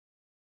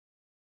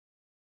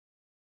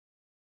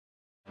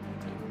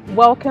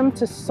Welcome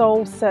to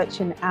Soul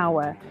Searching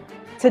Hour.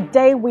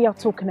 Today we are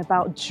talking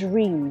about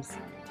dreams.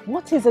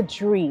 What is a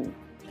dream?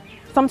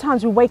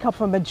 Sometimes we wake up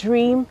from a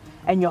dream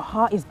and your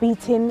heart is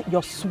beating,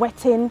 you're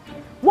sweating.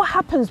 What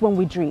happens when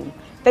we dream?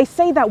 They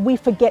say that we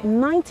forget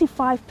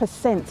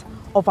 95%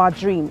 of our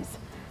dreams.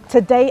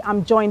 Today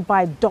I'm joined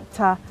by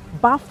Dr.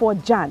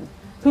 Baffour Jan,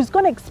 who's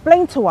going to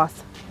explain to us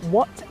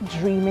what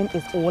dreaming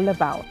is all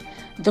about.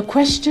 The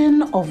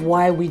question of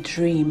why we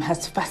dream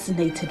has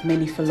fascinated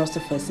many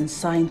philosophers and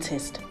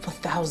scientists for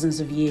thousands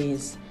of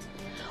years.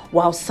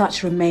 While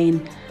such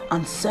remain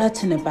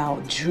uncertain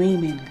about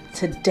dreaming,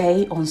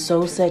 today on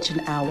Soul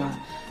Searching Hour,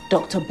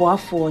 Dr.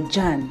 Baffour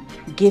Jan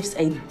gives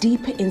a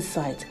deeper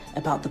insight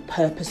about the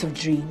purpose of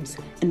dreams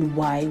and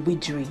why we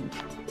dream.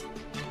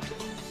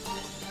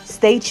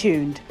 Stay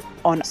tuned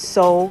on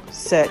Soul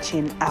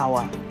Searching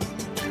Hour.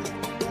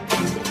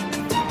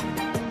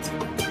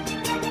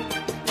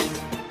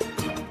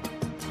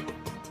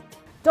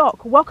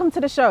 Doc, welcome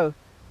to the show.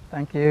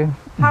 Thank you.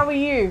 How are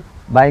you?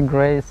 By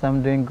grace,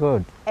 I'm doing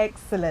good.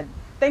 Excellent.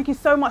 Thank you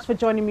so much for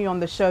joining me on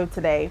the show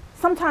today.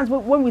 Sometimes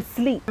when we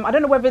sleep, I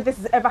don't know whether this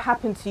has ever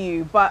happened to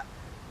you, but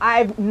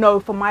I know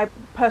from my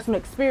personal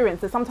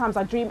experience that sometimes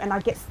I dream and I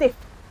get stiff.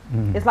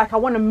 It's like I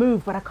want to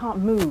move, but I can't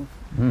move.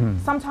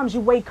 Sometimes you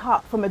wake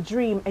up from a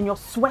dream and you're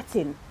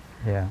sweating.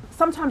 Yeah.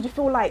 Sometimes you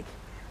feel like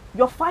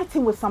you're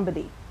fighting with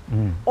somebody.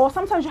 Or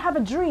sometimes you have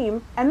a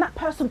dream and that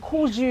person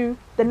calls you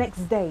the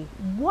next day.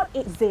 What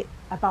is it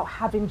about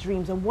having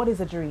dreams, and what is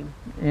a dream?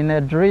 In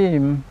a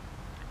dream,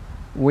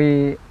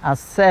 we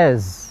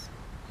assess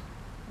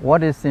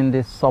what is in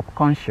the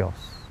subconscious.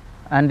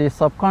 And the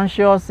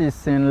subconscious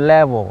is in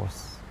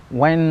levels.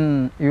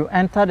 When you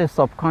enter the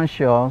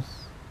subconscious,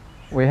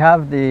 we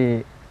have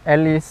the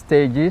early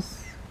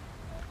stages,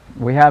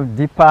 we have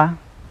deeper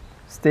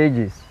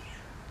stages.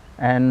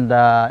 And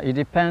it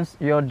depends,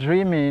 your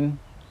dreaming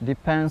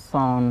depends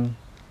on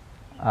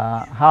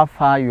how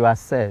far you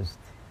assessed,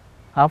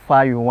 how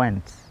far you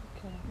went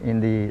in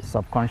the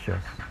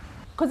subconscious.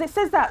 Because it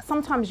says that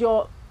sometimes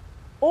you're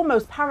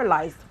almost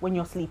paralyzed when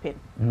you're sleeping,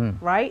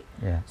 right?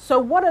 Yeah. So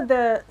what are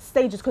the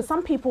stages? Because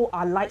some people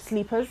are light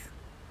sleepers,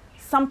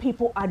 some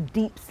people are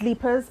deep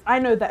sleepers. I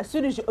know that as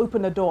soon as you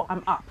open the door,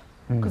 I'm up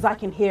because I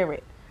can hear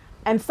it.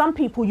 And some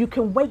people, you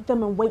can wake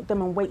them and wake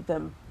them and wake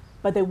them,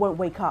 but they won't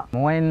wake up.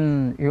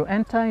 When you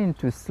enter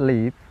into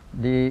sleep,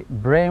 the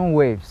brain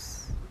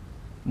waves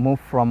move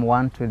from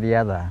one to the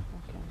other.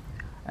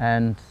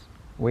 And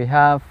we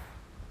have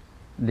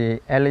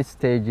the early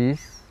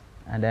stages,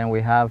 and then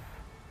we have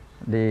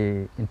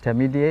the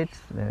intermediate,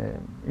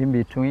 in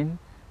between,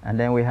 and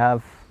then we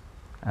have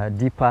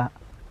deeper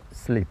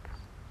sleep.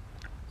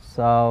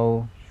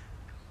 So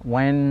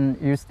when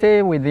you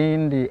stay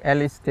within the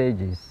early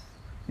stages,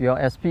 your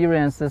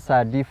experiences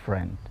are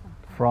different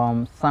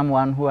from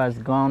someone who has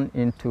gone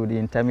into the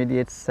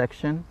intermediate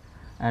section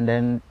and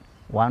then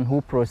one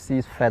who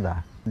proceeds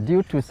further.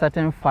 Due to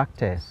certain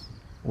factors,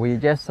 we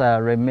just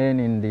remain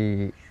in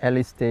the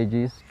early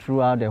stages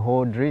throughout the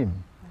whole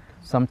dream.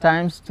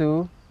 Sometimes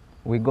too,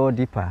 we go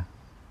deeper.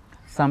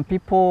 Some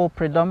people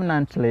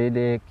predominantly,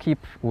 they keep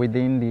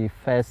within the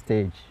first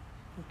stage.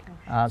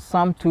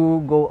 Some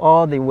too go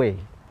all the way.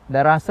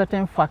 There are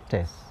certain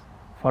factors.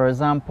 For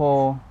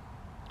example,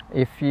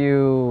 if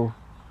you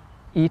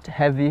eat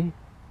heavy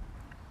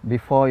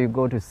before you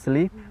go to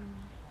sleep,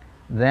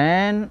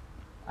 then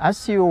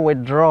as you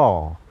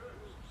withdraw,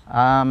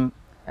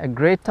 a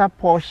greater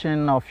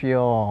portion of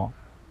your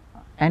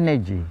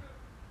energy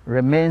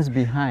remains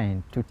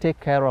behind to take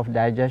care of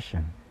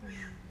digestion.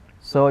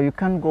 So you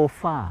can't go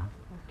far.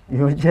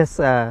 You're just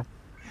at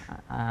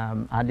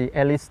the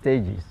early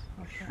stages.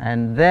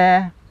 And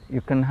there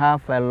you can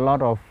have a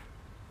lot of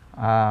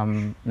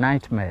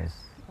nightmares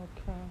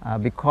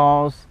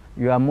because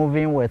you are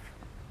moving with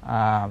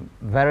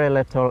very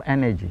little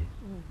energy.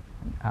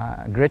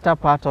 Greater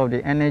part of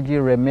the energy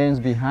remains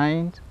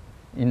behind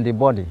in the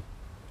body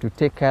to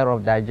take care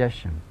of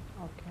digestion.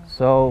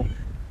 So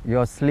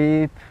your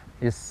sleep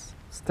is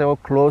still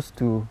close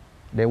to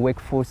the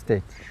wakeful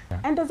state.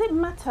 And does it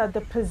matter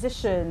the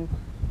position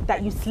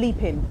that you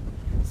sleep in?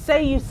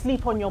 Say you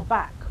sleep on your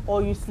back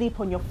or you sleep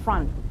on your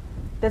front.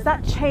 Does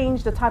that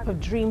change the type of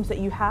dreams that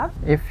you have?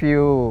 If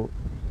you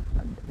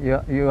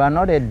are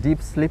not a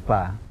deep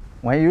sleeper,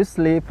 when you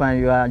sleep and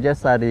you are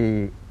just at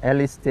the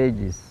early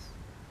stages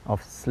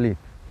of sleep,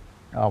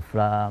 of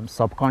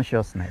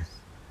subconsciousness,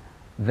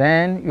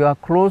 then you are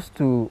close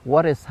to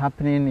what is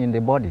happening in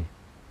the body.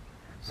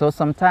 So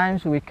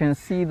sometimes we can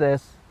see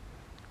this.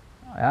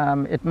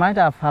 It might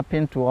have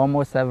happened to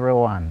almost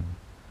everyone.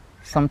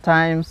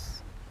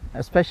 Sometimes,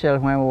 especially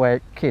when we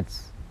were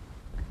kids,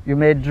 you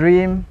may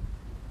dream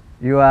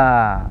you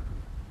are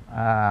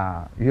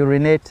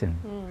urinating,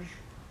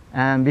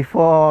 and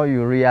before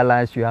you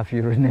realize you have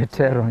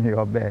urinated on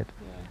your bed.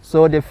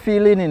 So the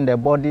feeling in the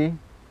body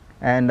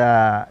and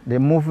the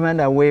movement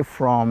away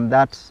from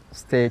that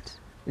state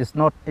is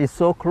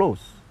so close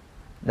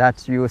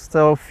that you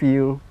still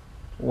feel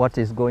what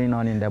is going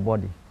on in the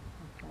body,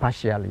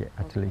 partially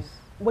at least.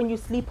 when you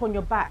sleep on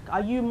your back,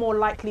 are you more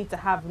likely to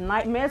have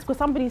nightmares? Because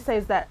somebody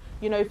says that,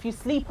 you know, if you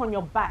sleep on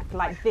your back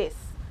like this,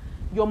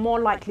 you're more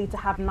likely to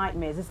have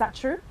nightmares. Is that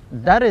true?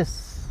 That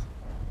is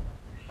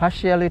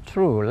partially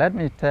true. Let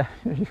me tell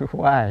you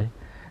why.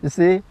 You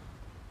see,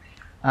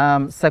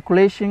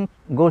 circulation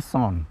goes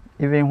on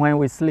even when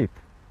we sleep.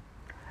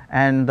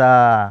 And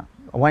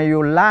when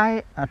you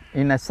lie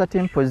in a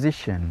certain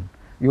position,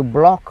 you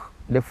block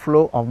the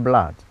flow of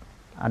blood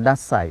at that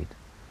side.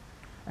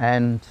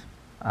 And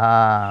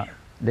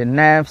the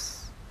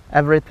nerves,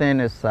 everything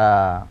is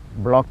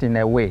blocked in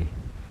a way.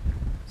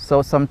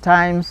 So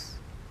sometimes,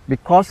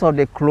 because of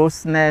the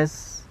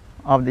closeness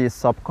of the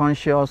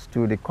subconscious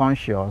to the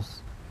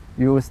conscious,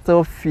 you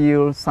still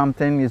feel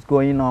something is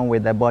going on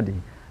with the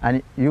body.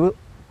 And you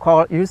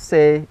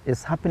say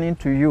it's happening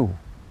to you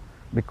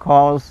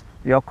because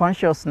your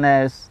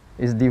consciousness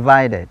is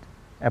divided.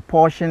 A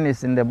portion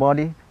is in the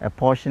body, a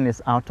portion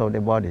is out of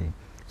the body.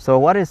 So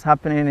what is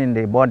happening in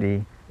the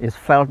body is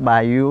felt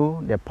by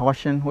you, the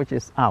portion which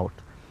is out.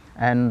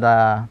 And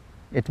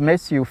it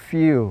makes you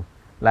feel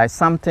like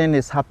something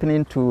is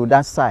happening to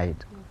that side.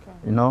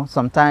 Okay. You know,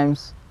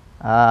 sometimes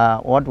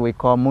what we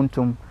call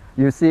muntum,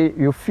 you see,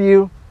 you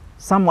feel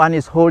someone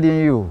is holding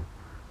you,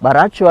 but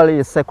actually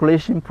it's a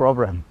circulation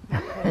problem.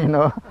 Okay. You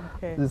know.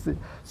 Okay. You see?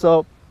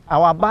 So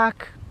our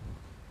back,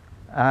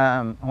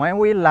 when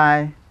we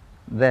lie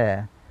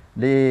there,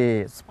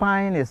 the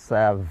spine is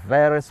a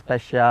very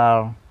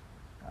special,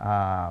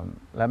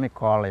 let me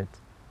call it,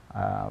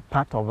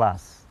 part of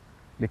us,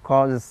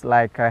 because it's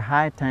like a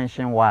high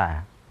tension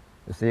wire,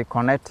 you see,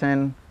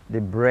 connecting the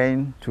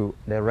brain to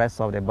the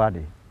rest of the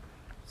body.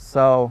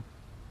 So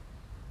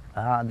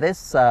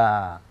this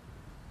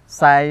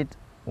side,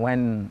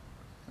 when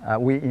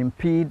we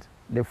impede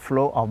the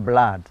flow of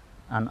blood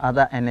and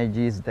other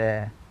energies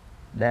there,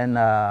 then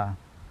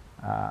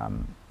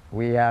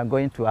we are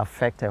going to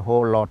affect a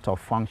whole lot of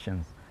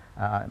functions.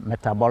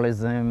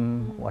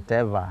 Metabolism,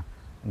 whatever,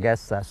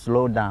 gets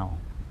slowed down,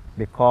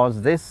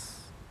 because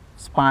this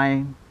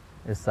spine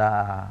is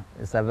a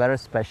very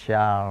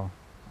special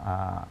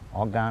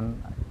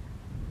organ,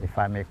 if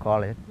I may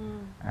call it,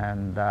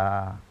 and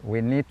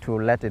we need to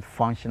let it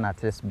function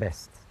at its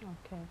best.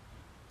 Okay.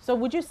 So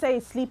would you say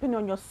sleeping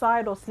on your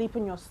side or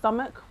sleeping on your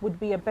stomach would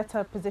be a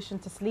better position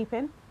to sleep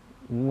in?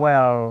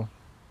 Well,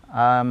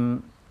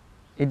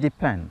 it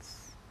depends.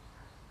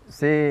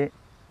 See,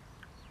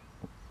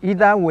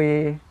 either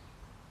way,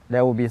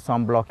 there will be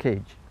some blockage.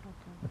 Okay.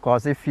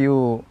 Because if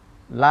you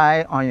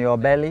lie on your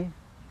belly,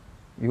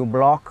 you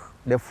block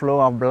the flow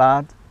of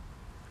blood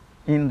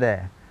in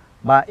there.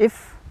 But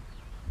if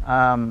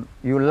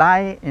you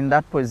lie in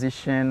that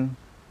position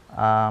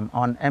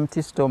on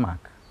empty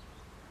stomach,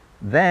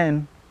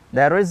 then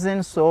there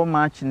isn't so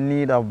much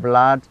need of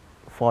blood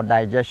for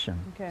digestion.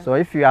 Okay. So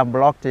if you have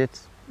blocked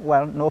it,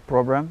 well, no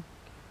problem.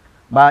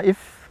 But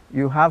if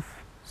you have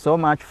so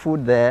much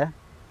food there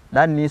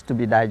that needs to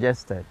be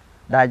digested,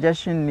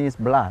 digestion needs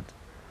blood.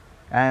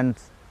 And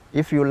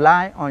if you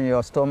lie on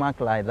your stomach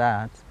like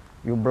that,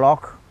 you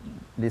block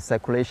the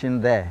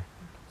circulation there.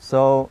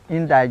 So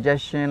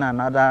indigestion and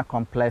other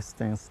complex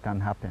things can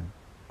happen.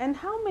 And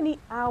how many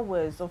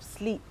hours of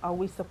sleep are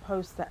we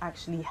supposed to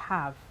actually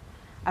have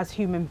as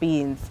human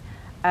beings?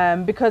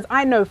 Because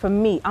I know for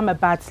me, I'm a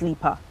bad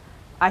sleeper.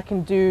 I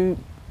can do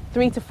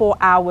 3 to 4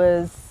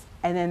 hours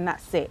and then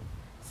that's it.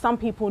 Some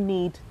people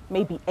need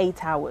maybe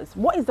 8 hours.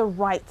 What is the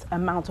right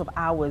amount of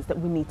hours that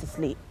we need to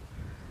sleep?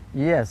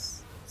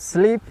 Yes,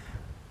 sleep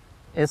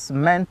is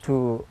meant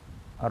to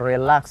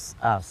relax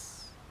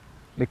us,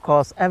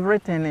 because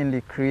everything in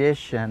the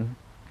creation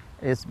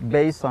is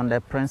based on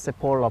the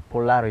principle of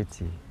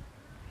polarity.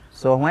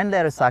 So when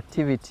there is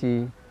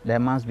activity, there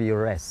must be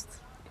rest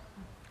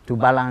to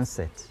balance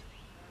it.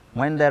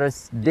 When there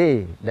is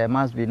day, there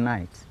must be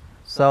night.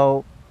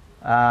 So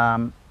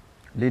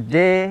the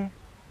day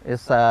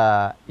is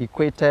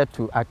equated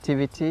to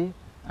activity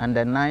and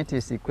the night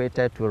is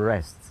equated to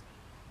rest.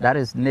 That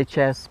is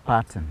nature's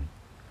pattern,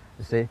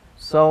 you see.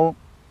 So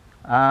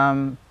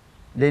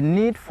the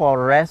need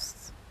for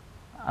rest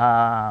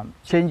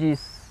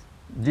changes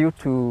due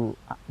to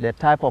the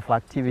type of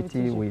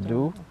activity we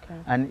do. Okay.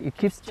 And it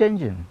keeps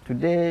changing.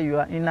 Today you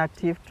are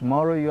inactive,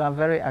 tomorrow you are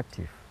very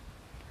active.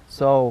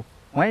 So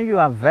when you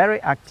are very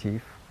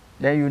active,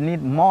 then you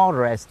need more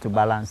rest to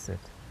balance it.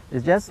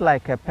 It's just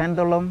like a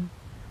pendulum.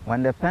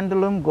 When the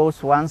pendulum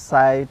goes one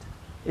side,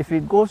 if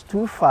it goes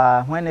too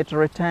far, when it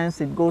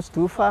returns, it goes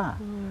too far.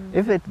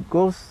 If it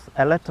goes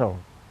a little,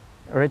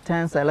 it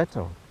returns a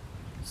little.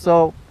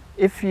 So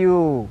if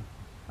you,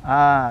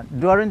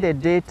 during the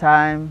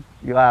daytime,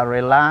 you are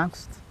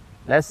relaxed,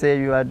 let's say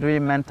you are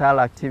doing mental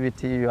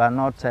activity, you are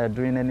not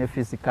doing any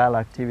physical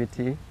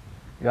activity,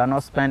 you are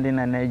not spending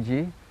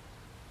energy,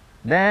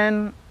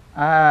 then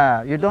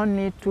you don't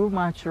need too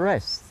much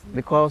rest,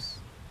 because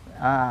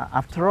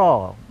after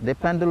all, the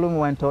pendulum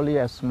went only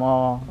a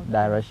small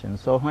direction.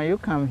 So when you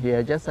come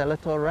here, just a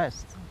little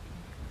rest.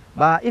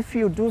 But if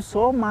you do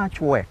so much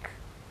work,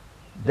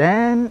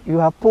 then you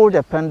have pulled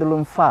the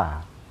pendulum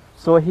far.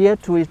 So here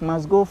too, it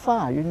must go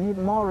far. You need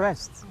more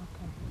rest.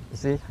 You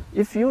see,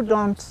 if you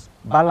don't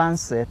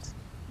balance it,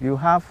 you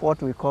have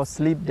what we call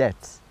sleep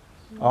debt,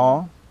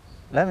 or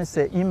let me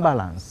say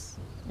imbalance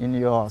in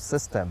your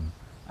system.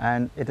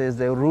 And it is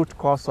the root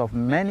cause of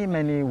many,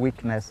 many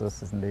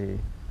weaknesses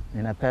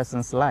in a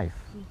person's life.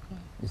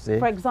 Okay. You see?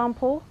 For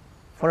example?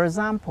 For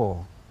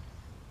example,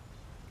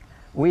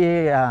 when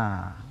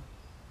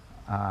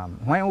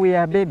we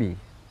are baby,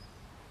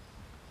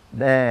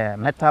 the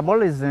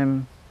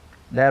metabolism,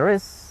 there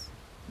is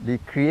the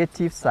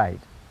creative side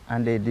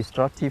and the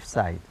destructive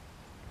side.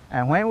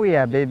 And when we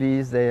are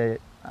babies, the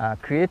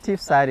creative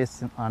side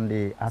is on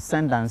the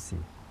ascendancy,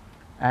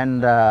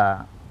 and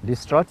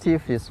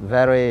destructive is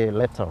very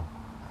little.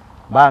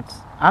 But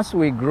as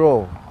we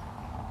grow,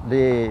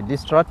 the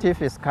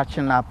destructive is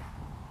catching up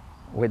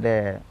with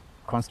the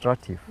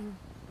constructive.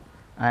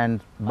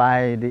 And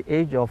by the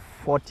age of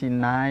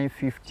 49,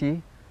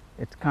 50,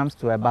 it comes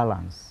to a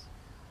balance.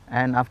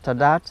 And after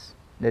that,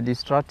 the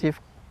destructive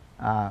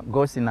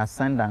goes in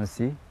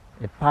ascendancy.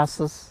 It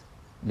passes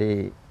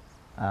the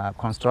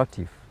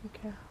constructive.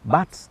 Okay.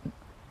 But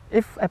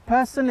if a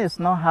person is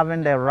not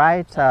having the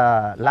right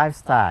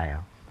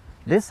lifestyle,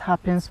 this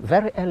happens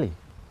very early.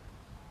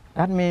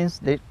 That means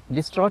the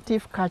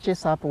destructive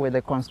catches up with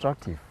the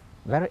constructive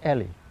very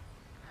early.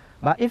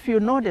 But if you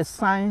know the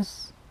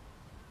science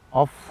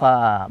of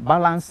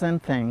balancing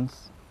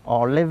things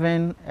or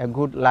living a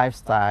good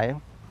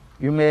lifestyle,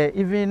 you may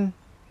even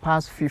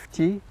pass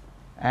 50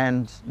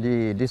 and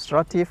the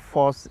destructive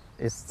force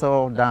is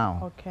still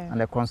down, okay,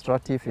 and the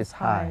constructive is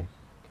high.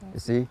 Okay. You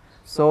see?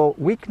 So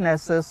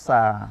weaknesses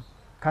are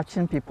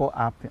catching people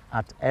up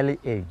at early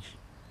age,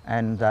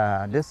 and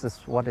this is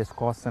what is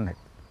causing it.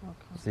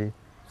 Okay. See?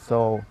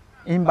 So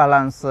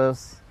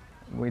imbalances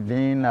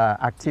within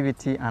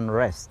activity and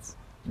rest,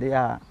 they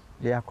are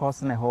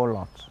causing a whole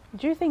lot.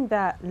 Do you think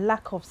that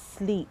lack of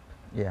sleep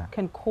Yeah.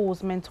 can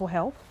cause mental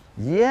health?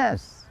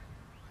 Yes,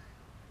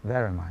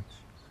 very much.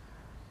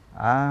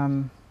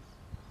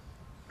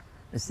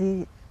 You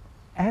see,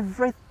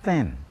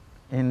 everything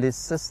in this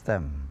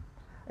system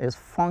is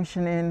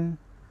functioning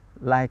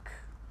like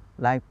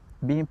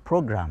being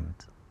programmed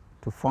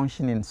to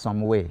function in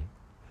some way.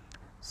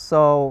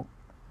 So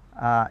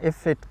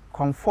if it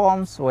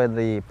conforms with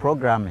the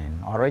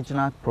programming,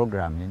 original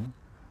programming,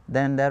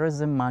 then there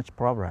isn't much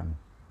problem.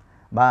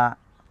 But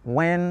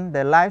when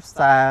the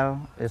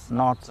lifestyle is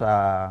not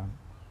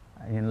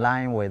in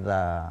line with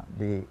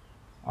the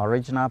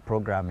original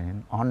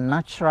programming,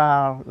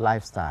 unnatural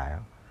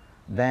lifestyle,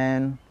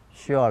 then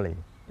surely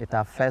it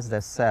affects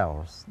the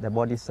cells, the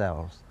body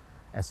cells,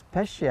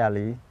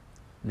 especially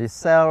the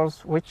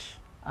cells which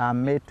are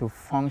made to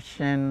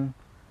function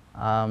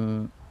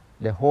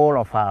the whole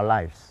of our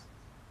lives.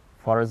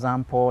 For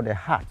example, the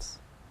heart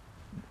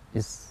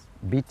is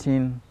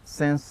beating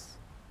since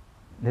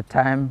the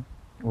time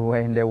we were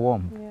in the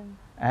womb. Yeah.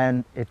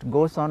 And it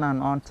goes on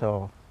and on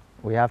till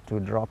we have to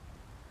drop.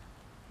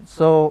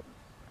 So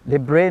the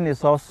brain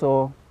is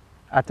also,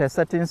 at a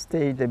certain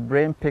stage, the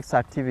brain picks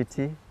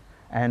activity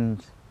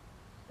and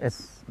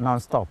it's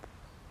non-stop.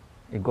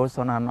 It goes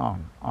on and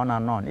on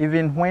and on.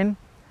 Even when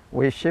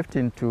we shift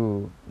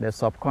into the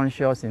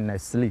subconscious in a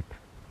sleep,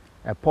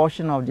 a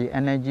portion of the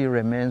energy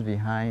remains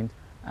behind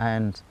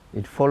and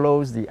it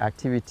follows the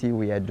activity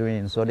we are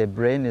doing. So the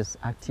brain is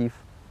active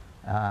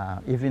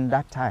even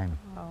that time.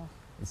 Wow.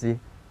 You see,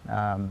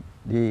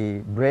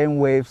 the brain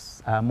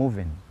waves are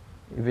moving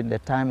even the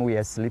time we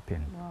are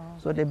sleeping. Wow.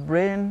 So the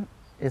brain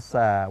is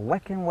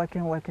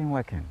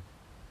working.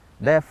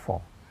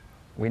 Therefore,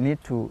 we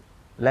need to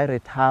let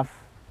it have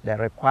the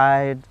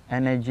required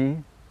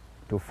energy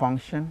to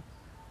function.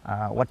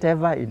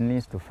 Whatever it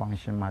needs to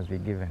function must be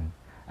given.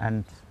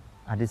 And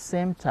at the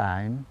same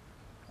time,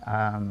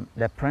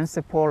 the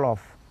principle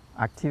of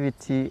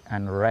activity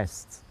and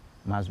rest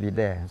must be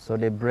there. So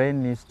the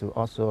brain needs to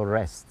also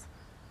rest.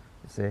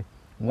 You see,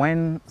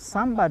 when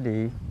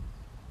somebody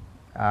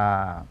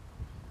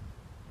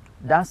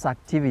does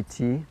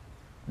activity,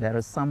 there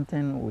is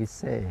something we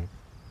say,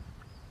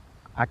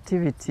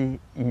 activity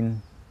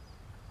in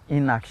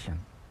inaction,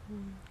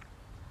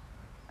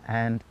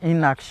 and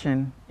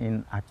inaction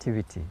in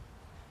activity.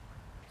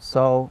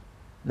 So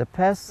the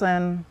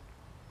person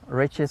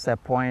reaches a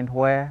point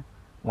where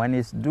when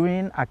he's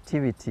doing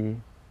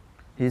activity,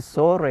 he's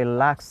so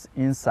relaxed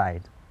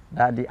inside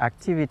that the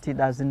activity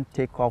doesn't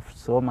take off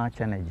so much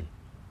energy.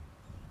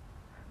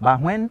 But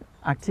when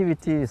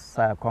activity is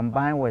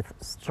combined with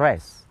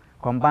stress,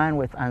 combined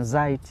with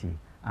anxiety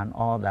and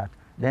all that,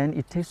 then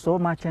it takes so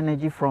much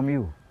energy from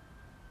you.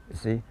 You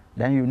see,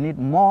 then you need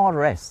more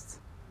rest.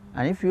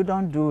 And if you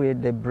don't do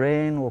it, the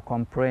brain will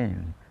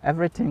complain.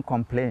 Everything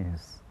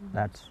complains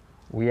that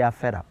we are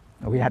fed up,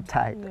 we are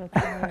tired.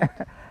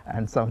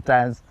 And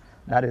sometimes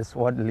that is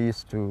what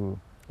leads to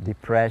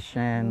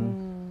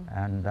depression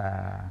and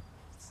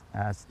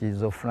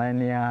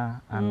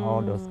schizophrenia and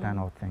all those kind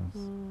of things.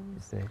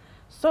 You see.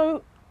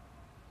 So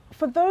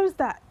for those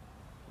that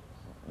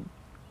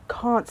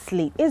can't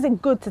sleep, is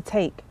it good to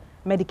take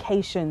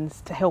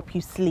medications to help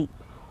you sleep?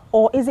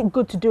 Or is it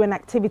good to do an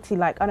activity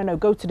like, I don't know,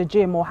 go to the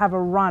gym or have a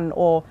run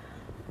or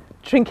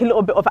drink a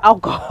little bit of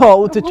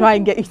alcohol to try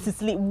and get you to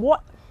sleep.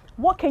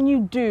 What can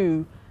you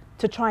do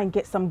to try and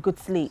get some good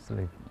sleep?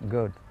 Sleep,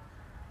 good.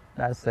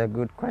 That's a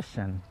good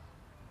question.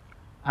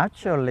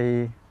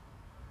 Actually,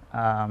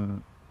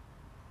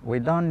 we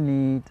don't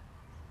need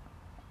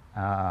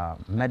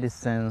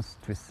medicines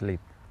to sleep.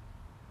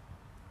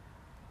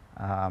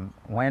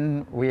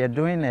 When we are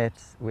doing it,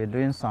 we're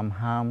doing some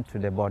harm to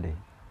the body.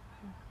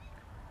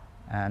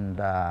 And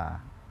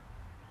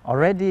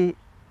already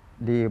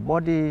the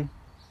body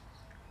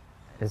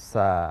is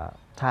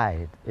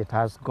tired. It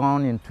has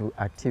gone into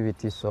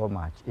activity so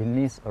much. It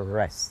needs a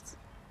rest.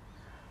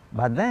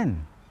 But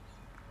then,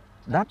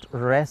 that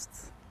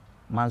rest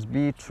must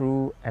be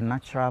through a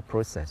natural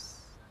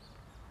process,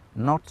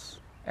 not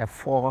a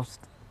forced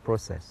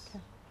process. Okay.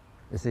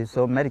 You see,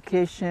 so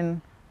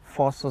medication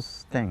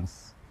forces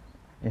things.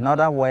 In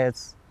other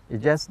words,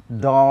 it just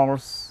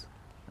dulls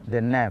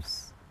the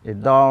nerves,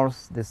 it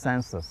dulls the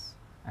senses,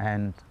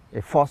 and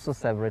it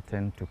forces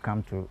everything to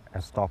come to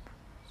a stop,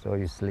 so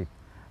you sleep.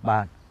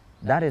 But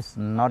that is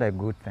not a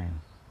good thing,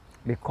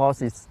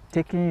 because it's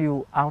taking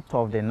you out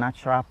of the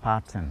natural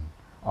pattern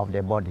of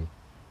the body.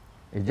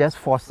 It just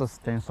forces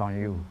things on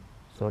you.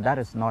 So that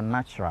is not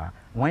natural.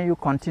 When you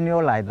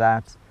continue like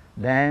that,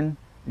 then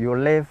you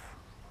live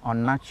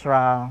on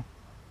natural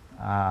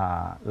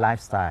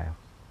lifestyle.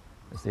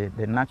 You see,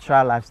 the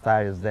natural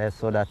lifestyle is there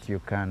so that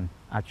you can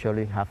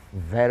actually have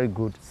very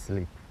good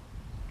sleep.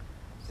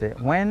 See,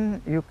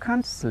 when you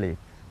can't sleep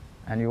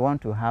and you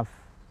want to have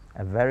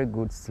a very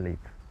good sleep,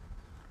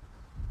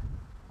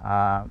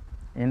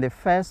 in the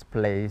first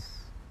place,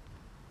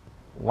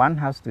 one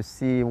has to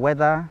see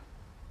whether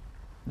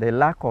the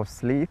lack of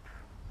sleep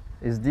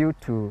is due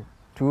to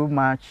too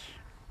much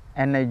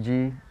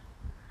energy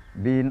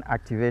being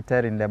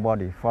activated in the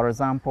body. For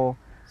example,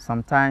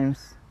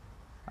 sometimes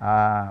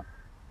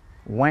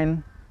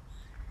when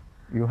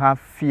you have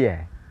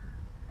fear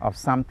of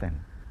something,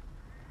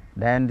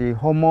 then the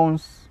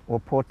hormones will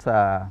put,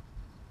 the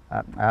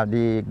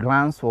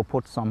glands will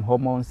put some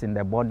hormones in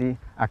the body,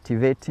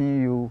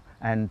 activating you,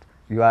 and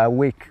you are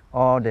awake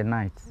all the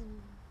night,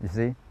 you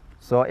see.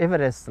 So if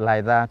it is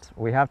like that,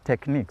 we have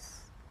techniques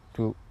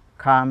to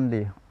calm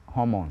the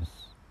hormones.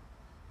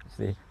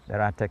 See,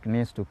 there are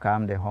techniques to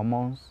calm the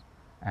hormones,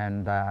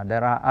 and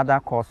there are other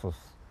causes.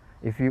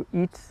 If you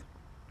eat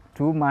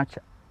too much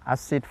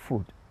acid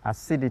food,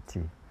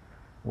 acidity,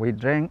 we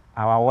drink,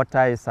 our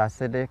water is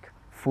acidic,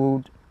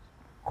 food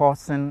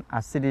causing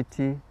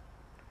acidity,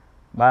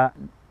 but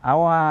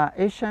our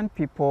Asian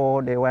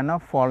people, they were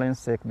not falling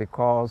sick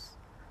because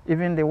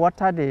even the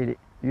water they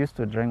used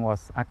to drink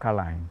was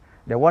alkaline.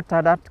 The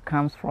water that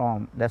comes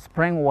from the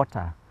spring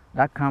water,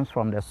 that comes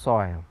from the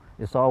soil,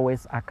 is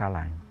always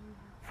alkaline.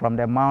 From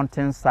the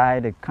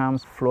mountainside, it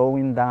comes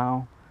flowing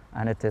down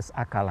and it is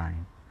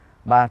alkaline.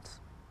 But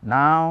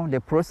now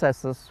the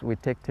processes we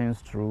take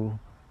things through,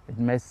 it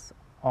makes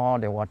all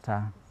the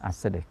water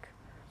acidic.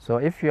 So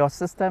if your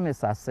system is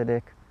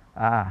acidic,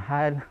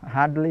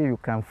 hardly you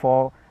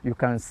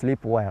can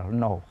sleep well,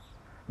 no,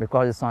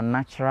 because it's a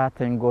natural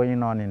thing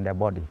going on in the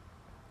body,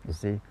 you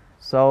see.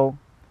 So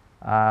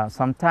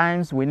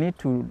sometimes we need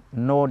to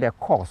know the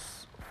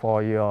cause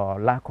for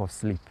your lack of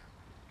sleep.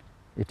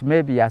 It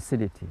may be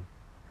acidity.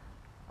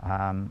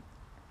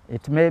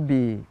 It may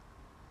be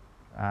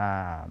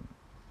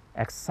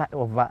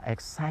excitement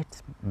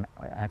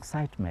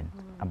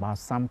about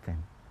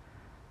something.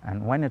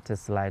 And when it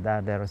is like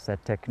that, there is a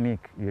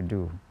technique you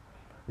do.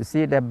 You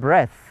see, the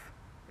breath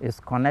is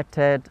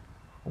connected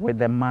with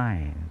the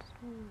mind.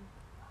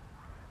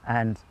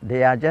 And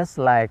they are just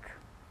like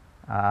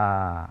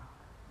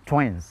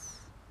twins.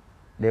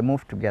 They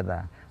move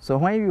together. So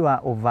when you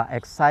are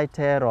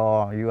overexcited,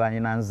 or you are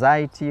in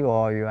anxiety,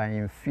 or you are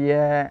in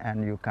fear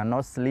and you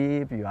cannot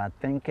sleep, you are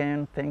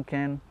thinking,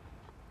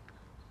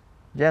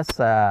 just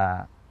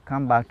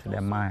come back to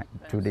the mind,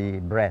 to the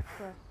breath.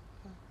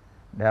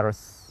 There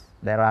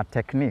are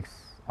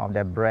techniques of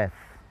the breath.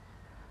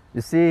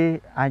 You see,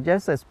 I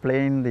just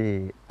explained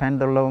the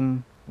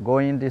pendulum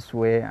going this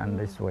way and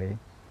this way.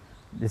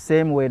 The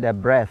same way the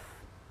breath,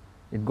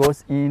 it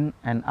goes in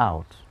and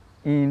out,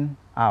 in,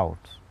 out.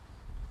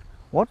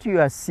 What you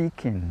are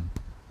seeking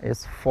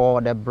is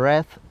for the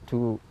breath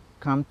to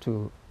come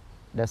to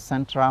the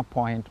central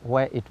point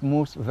where it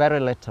moves very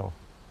little,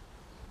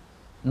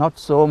 not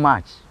so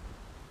much.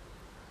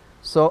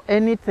 So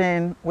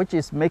anything which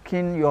is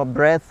making your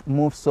breath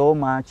move so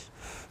much,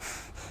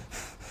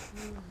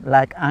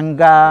 like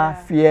anger,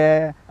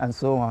 fear, and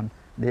so on,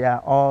 they are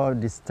all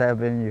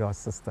disturbing your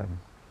system.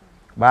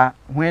 But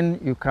when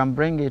you can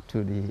bring it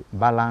to the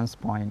balance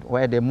point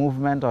where the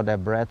movement of the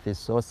breath is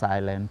so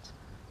silent,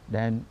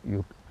 then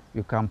you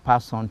can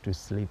pass on to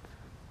sleep,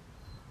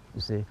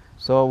 you see.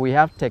 So we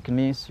have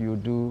techniques you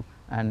do,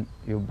 and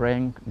you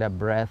bring the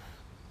breath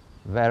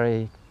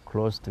very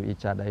close to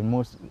each other. It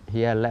moves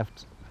here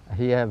left,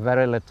 here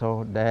very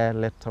little, there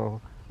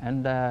little,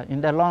 and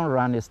in the long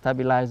run it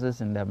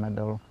stabilizes in the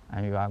middle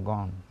and you are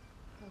gone.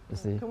 Okay. You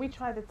see. Can we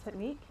try the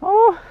technique?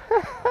 Oh!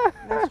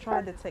 Let's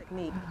try the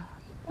technique.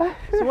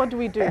 So what do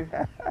we do?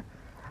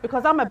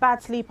 Because I'm a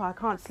bad sleeper, I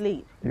can't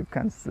sleep. You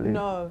can't sleep?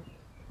 No.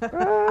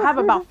 I have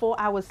about 4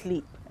 hours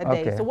sleep a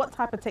day. Okay. So what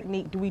type of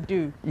technique do we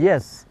do?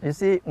 Yes, you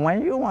see,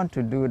 when you want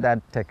to do that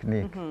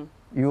technique,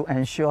 you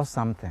ensure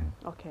something.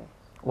 Okay.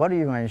 What do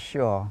you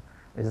ensure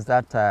is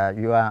that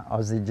you are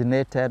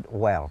oxygenated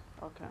well.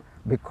 Okay.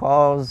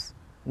 Because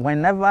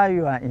whenever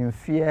you are in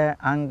fear,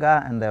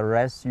 anger, and the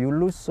rest, you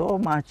lose so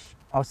much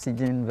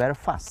oxygen very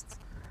fast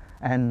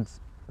and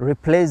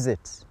replace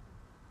it.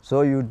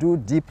 So you do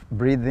deep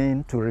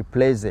breathing to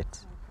replace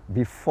it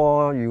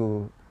before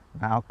you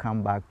now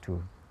come back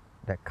to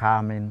the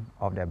calming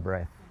of the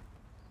breath.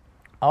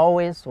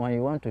 Always when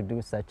you want to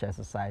do such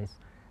exercise,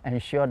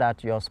 ensure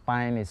that your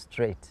spine is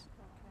straight.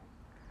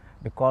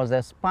 Because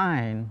the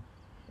spine,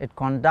 it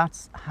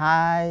conducts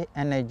high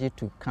energy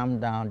to come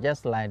down,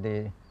 just like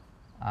the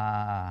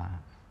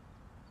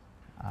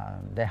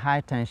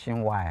high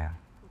tension wire,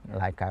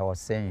 like I was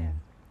saying.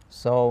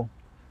 So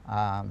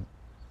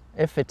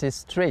if it is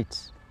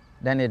straight,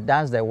 then it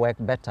does the work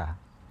better.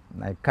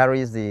 It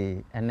carries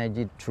the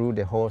energy through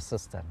the whole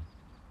system.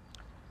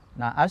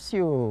 Now, as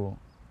you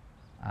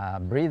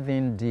breathe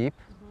in deep,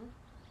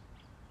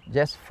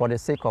 just for the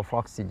sake of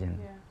oxygen,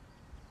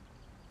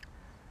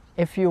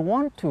 if you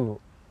want to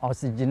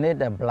oxygenate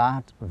the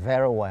blood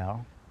very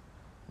well,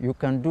 you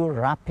can do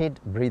rapid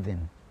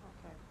breathing.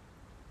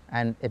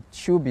 And it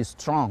should be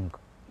strong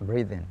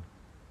breathing.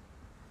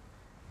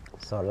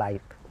 So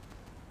like,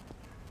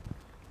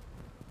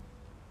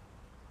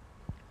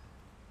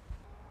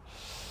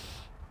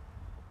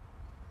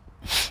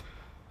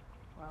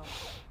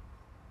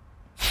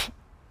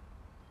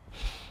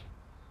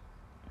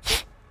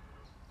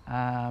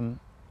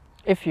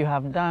 if you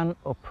have done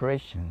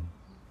operation,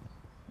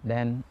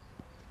 then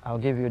I'll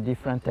give you a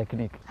different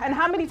technique. And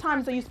how many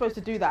times are you supposed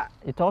to do that?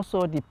 It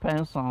also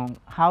depends on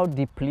how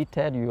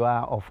depleted you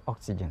are of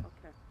oxygen.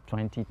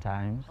 20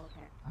 times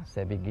as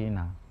a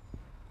beginner.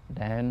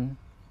 Then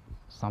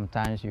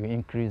sometimes you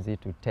increase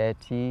it to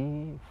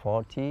 30,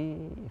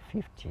 40,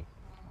 50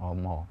 or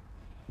more.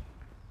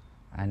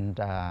 And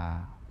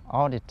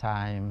all the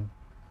time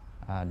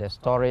the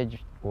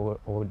storage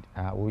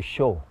will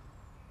show.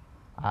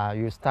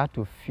 You start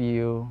to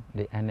feel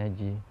the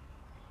energy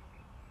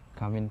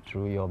coming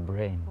through your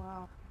brain.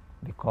 Wow.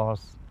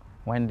 Because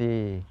when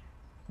the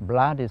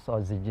blood is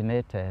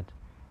oxygenated,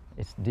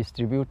 it's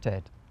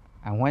distributed.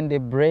 And when the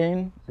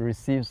brain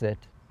receives it,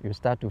 you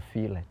start to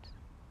feel it.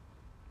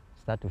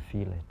 Start to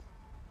feel it.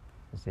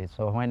 You see,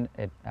 so when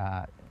it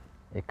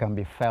can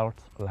be felt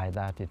like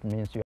that, it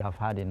means you have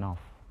had enough.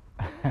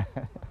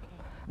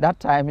 That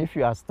time, if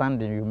you are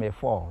standing, you may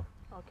fall.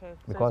 Okay.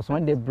 Because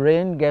when the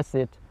brain gets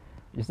it,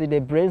 you see,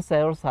 the brain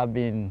cells have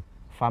been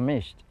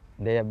famished.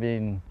 They have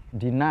been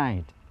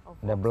denied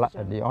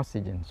the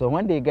oxygen. So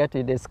when they get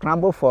it, they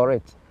scramble for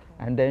it.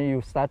 And then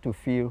you start to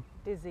feel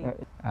dizzy.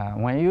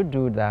 When you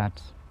do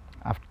that,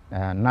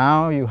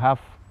 now you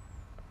have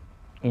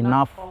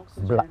enough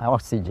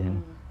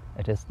oxygen.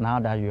 It is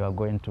now that you are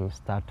going to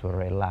start to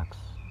relax.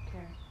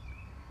 Okay.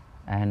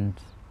 And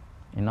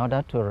in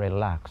order to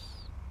relax,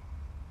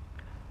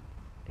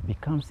 it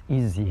becomes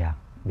easier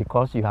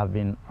because you have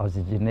been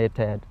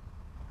oxygenated.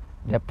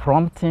 The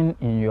prompting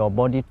in your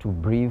body to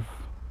breathe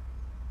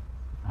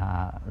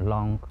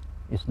long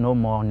is no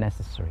more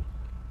necessary.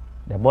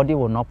 The body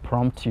will not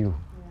prompt you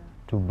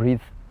to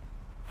breathe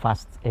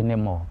fast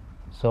anymore.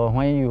 So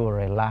when you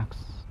relax,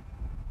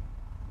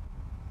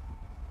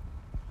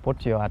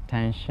 put your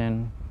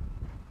attention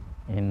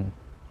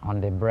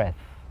on the breath.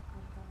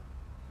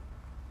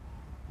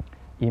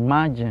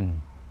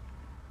 Imagine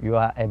you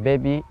are a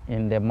baby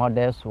in the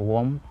mother's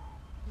womb,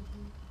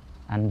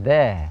 and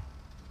there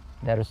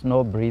is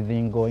no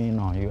breathing going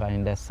on. You are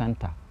in the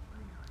center.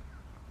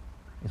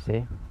 You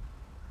see?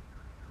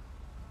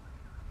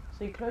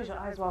 So you close your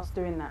eyes whilst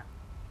doing that?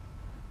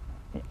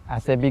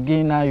 As a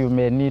beginner, you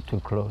may need to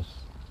close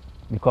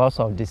because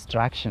of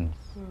distractions.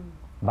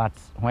 But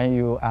when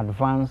you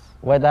advance,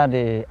 whether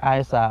the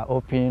eyes are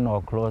open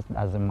or closed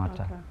doesn't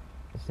matter. Okay.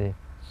 You see?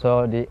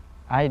 So the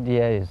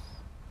idea is,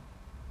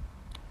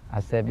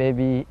 as a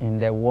baby in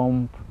the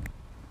womb,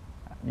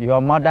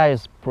 your mother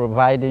is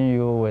providing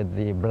you with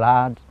the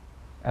blood,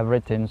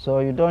 everything, so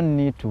you don't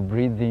need to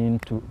breathe in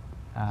to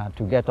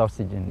get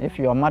oxygen. If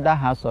your mother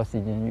has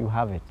oxygen, you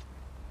have it.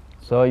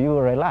 So you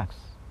relax.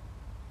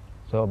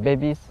 So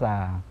babies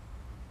are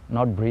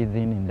not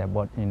breathing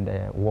in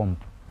the womb,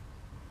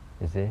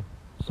 you see.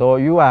 So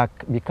you are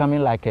becoming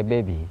like a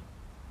baby.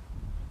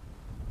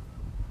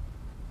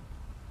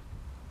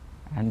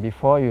 And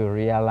before you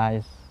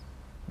realize,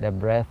 the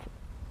breath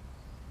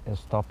is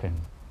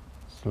stopping,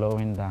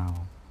 slowing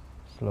down,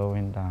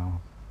 slowing down,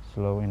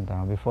 slowing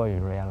down. Before you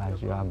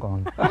realize, you are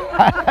gone.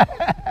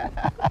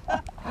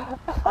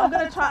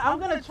 I'm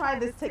gonna try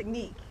this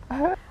technique.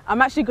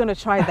 I'm actually gonna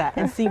try that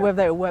and see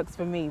whether it works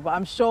for me. But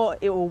I'm sure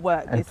it will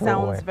work. It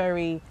sounds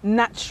very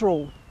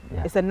natural.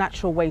 Yeah. It's a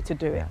natural way to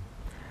do it.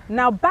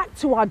 Now back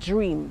to our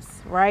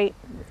dreams, right?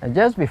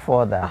 Just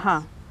before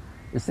that,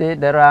 you see,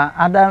 there are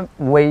other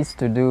ways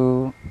to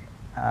do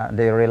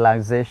the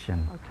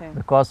relaxation. Okay.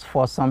 Because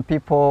for some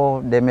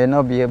people, they may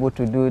not be able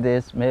to do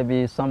this.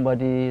 Maybe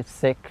somebody is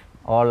sick,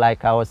 or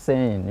like I was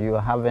saying,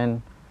 you're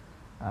having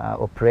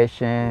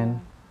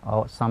operation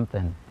or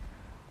something.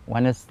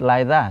 When it's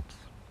like that,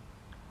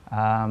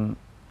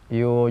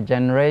 you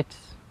generate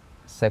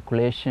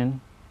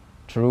circulation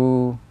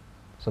through,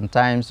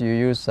 sometimes you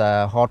use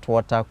hot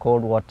water,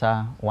 cold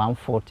water,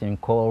 1/4 in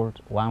cold,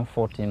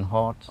 1/4 in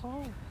hot,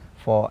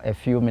 for a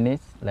few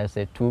minutes, let's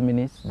say 2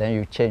 minutes, then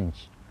you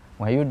change.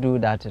 When you do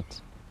that,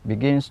 it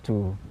begins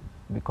to,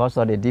 because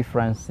of the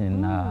difference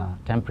in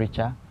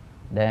temperature,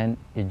 then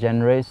it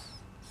generates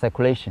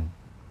circulation,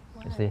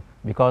 you see,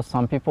 because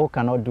some people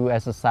cannot do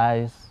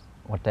exercise,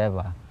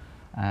 whatever,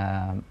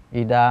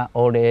 either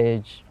old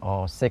age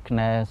or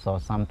sickness or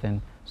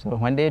something. So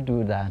when they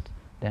do that,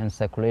 then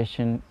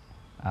circulation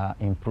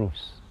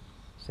improves,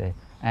 see.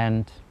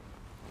 And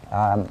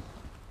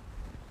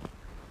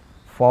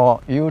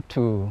for you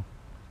to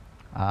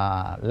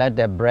let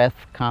the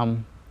breath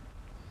come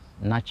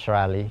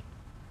naturally,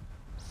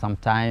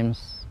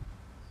 sometimes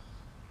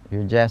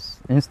you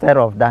just, instead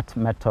of that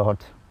method,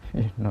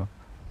 you know,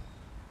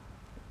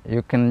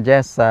 you can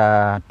just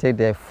take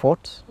the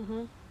foot,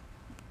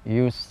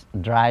 use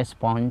dry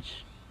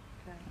sponge,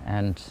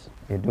 and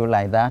you do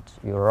like that,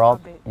 you rub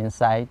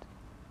inside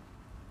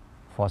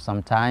for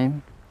some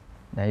time,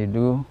 then you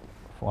do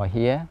for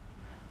here.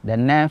 The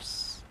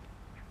nerves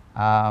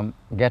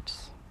get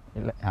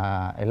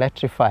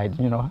electrified,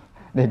 you know,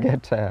 they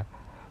get,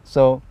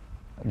 so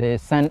they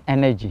send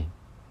energy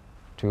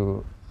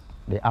to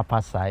the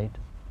upper side,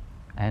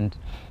 and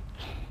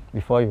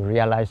before you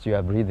realize you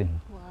are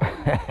breathing.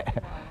 Wow.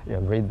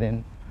 You're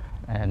breathing,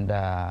 and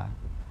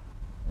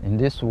in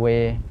this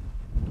way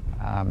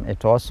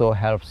it also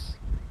helps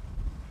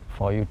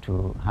for you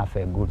to have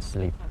a good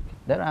sleep.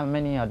 There are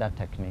many other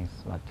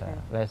techniques, but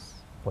let's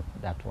put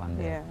that one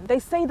there. Yeah. They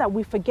say that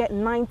we forget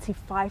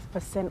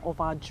 95% of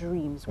our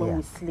dreams when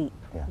we sleep.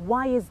 Yeah.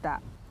 Why is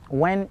that?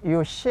 When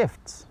you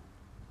shift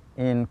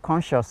in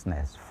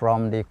consciousness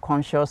from the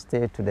conscious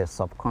state to the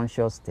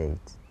subconscious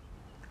state,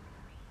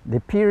 the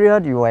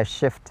period you were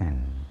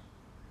shifting,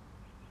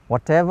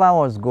 whatever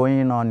was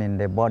going on in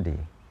the body,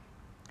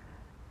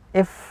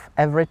 if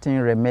everything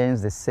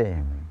remains the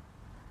same,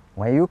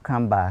 when you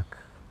come back,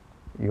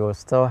 you'll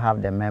still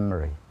have the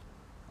memory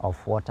of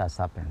what has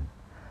happened.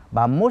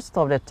 But most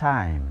of the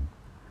time,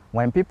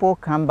 when people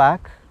come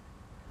back,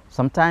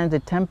 sometimes the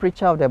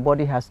temperature of the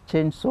body has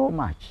changed so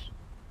much,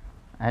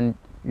 and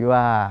you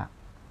are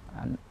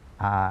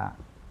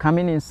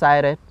coming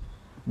inside it,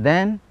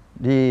 then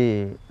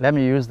let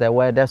me use the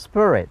word, the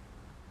spirit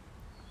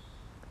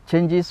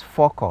changes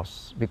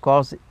focus,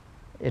 because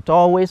it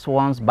always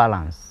wants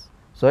balance.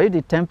 So if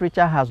the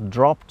temperature has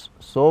dropped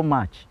so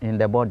much in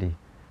the body,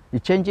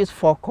 it changes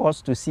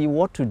focus to see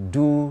what to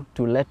do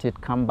to let it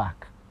come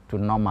back to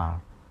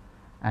normal.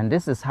 And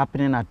this is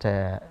happening at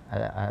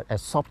a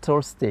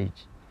subtle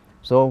stage.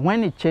 So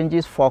when it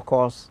changes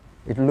focus,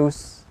 it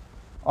loses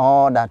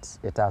all that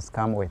it has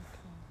come with.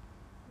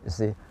 You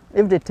see,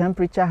 if the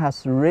temperature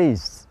has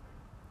raised,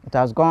 it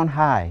has gone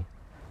high,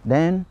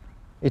 then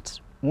it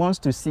wants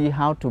to see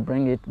how to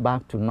bring it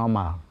back to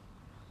normal.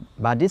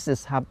 But this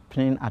is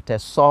happening at a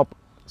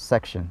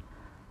subsection,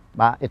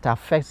 but it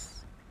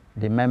affects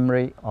the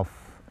memory of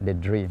the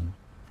dream.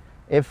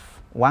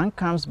 If one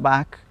comes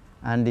back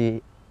and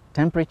the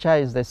temperature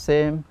is the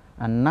same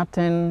and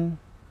nothing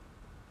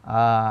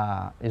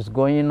is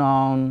going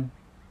on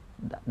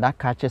that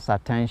catches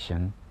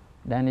attention,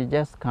 then it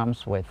just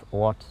comes with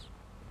what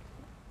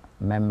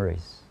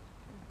memories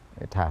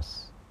it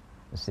has,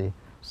 you see.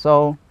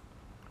 So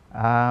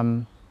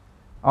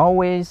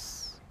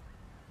always,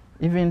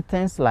 even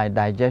things like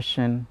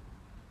digestion,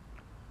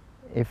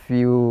 if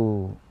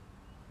you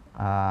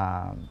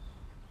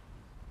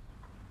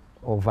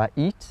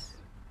overeat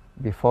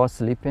before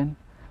sleeping,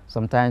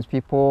 sometimes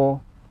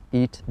people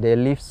eat, they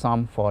leave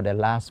some for the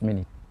last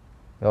minute.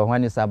 So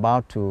when it's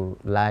about to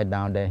lie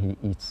down, then he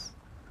eats.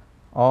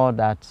 All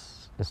that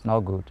is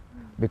not good,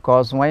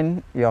 because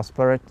when your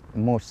spirit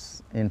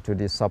moves into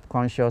the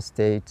subconscious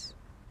state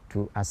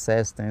to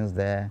assess things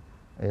there,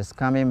 it's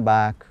coming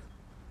back.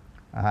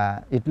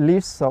 It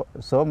leaves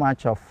so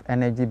much of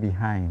energy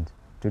behind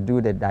to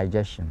do the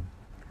digestion.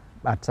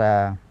 But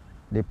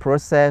the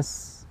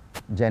process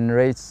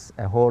generates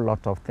a whole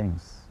lot of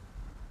things.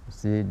 You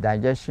see,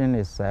 digestion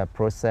is a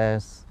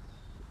process,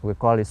 we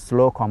call it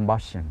slow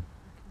combustion.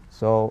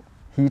 So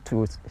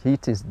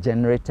heat is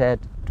generated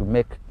to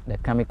make the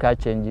chemical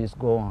changes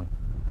go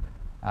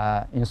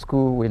on. In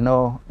school, we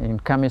know in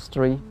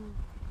chemistry,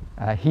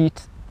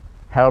 heat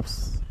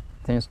helps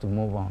things to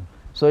move on.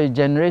 So it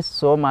generates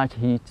so much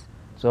heat.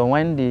 So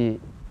when the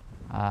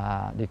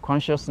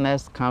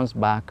consciousness comes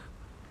back,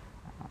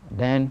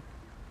 then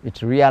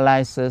it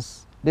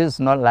realizes this is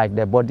not like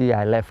the body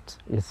I left,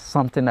 it's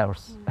something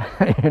else.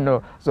 You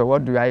know, so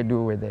what do I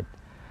do with it?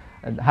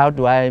 And how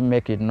do I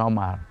make it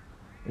normal?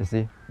 You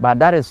see, but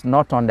that is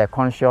not on the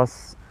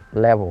conscious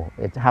level.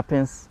 It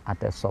happens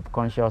at a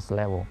subconscious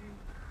level.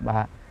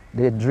 But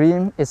the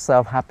dream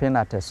itself happens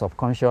at a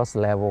subconscious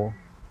level,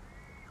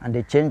 and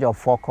the change of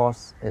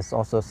focus is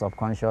also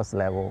subconscious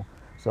level.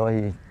 So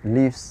he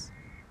leaves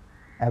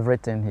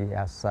everything he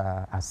has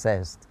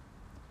assessed.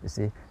 You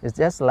see, it's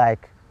just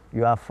like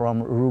you are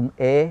from room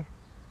A,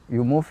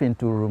 you move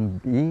into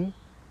room B.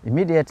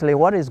 Immediately,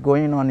 what is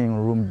going on in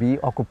room B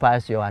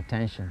occupies your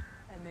attention.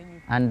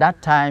 And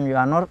that time, you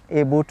are not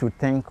able to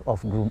think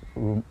of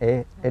room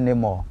A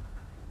anymore.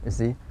 You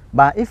see,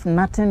 but if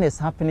nothing is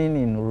happening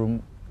in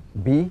room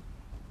B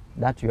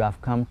that you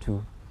have come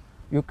to,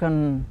 you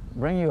can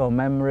bring your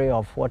memory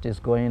of what is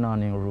going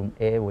on in room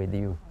A with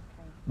you.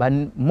 Okay. But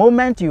the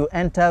moment you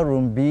enter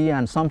room B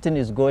and something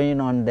is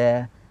going on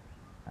there,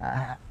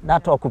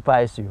 that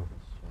occupies you.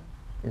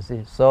 You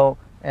see, so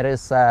it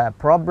is a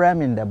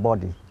problem in the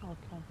body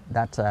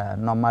that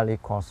normally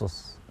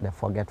causes the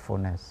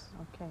forgetfulness.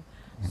 Okay.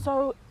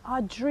 So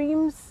are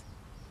dreams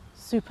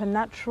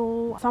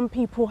supernatural? Some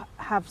people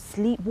have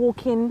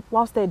sleepwalking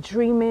whilst they're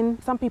dreaming.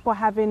 Some people are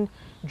having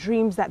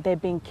dreams that they're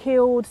being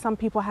killed. Some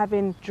people are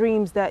having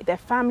dreams that they're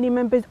family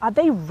members. Are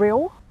they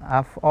real?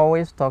 I've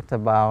always talked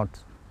about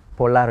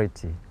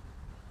polarity.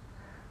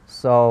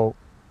 So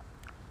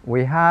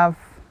we have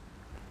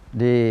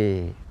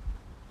the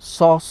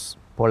source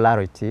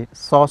polarity,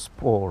 source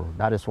pole,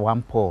 that is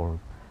one pole.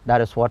 That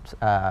is what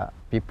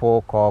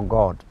people call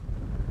God.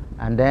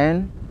 And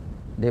then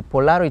the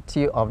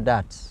polarity of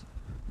that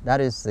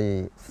is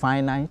the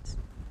finite,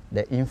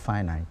 the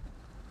infinite.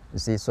 You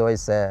see, so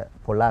it's a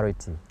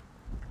polarity.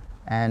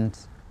 And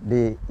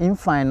the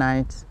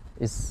infinite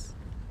is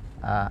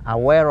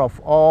aware of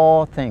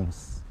all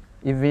things,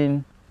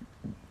 even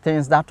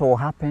things that will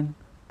happen,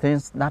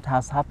 things that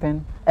has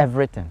happened,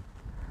 everything.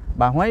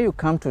 But when you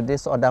come to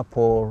this other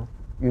pole,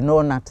 you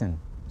know nothing.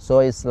 So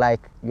it's like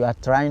you are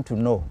trying to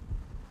know,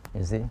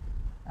 you see.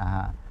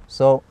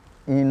 So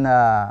in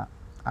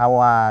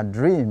our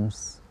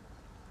dreams,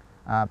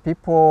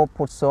 people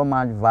put so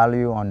much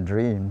value on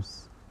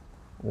dreams.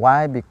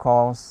 Why?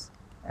 Because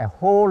a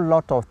whole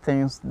lot of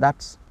things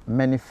that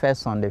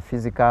manifest on the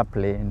physical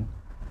plane,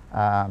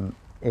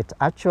 it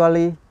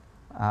actually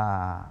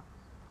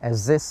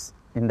exists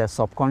in the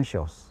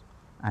subconscious,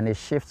 and it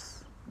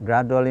shifts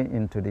gradually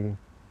into the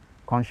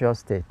conscious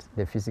state,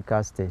 the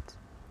physical state.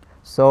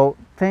 So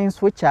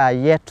things which are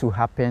yet to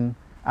happen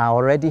are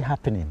already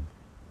happening,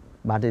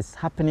 but it's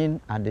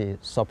happening at the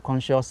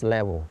subconscious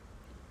level.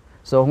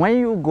 So when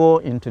you go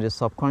into the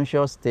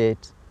subconscious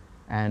state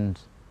and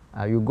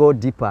you go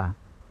deeper,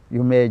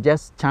 you may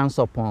just chance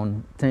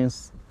upon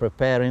things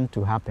preparing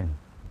to happen.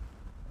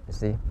 You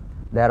see,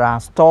 there are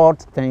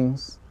stored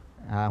things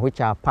which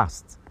are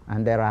past,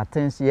 and there are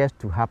things yet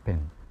to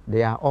happen.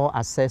 They are all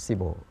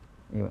accessible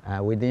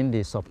within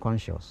the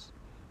subconscious.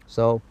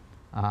 So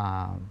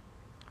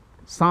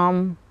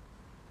some,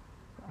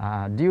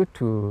 due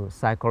to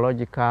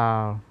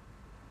psychological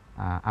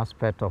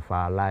aspect of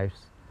our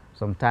lives,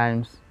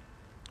 sometimes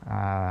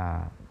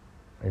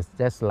it's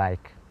just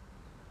like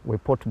we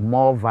put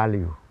more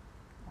value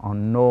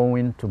on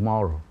knowing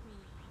tomorrow,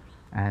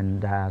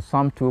 and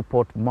some too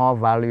put more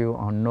value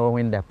on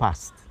knowing the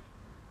past.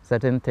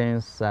 Certain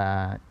things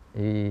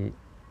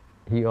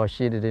he or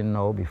she didn't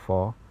know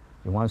before,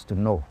 he wants to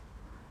know,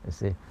 you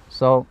see.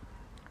 So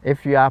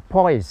if you are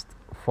poised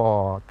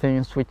for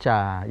things which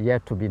are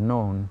yet to be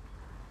known,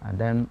 and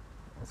then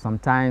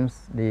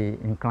sometimes the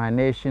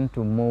inclination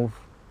to move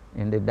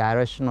in the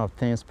direction of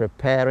things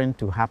preparing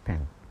to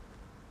happen,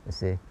 you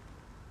see.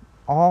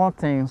 All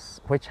things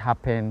which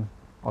happen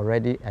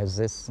already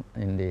exist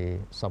in the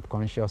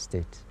subconscious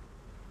state.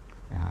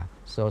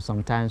 So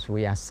sometimes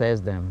we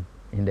assess them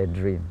in the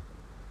dream,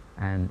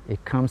 and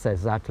it comes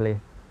exactly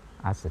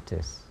as it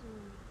is.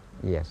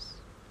 Yes.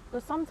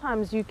 But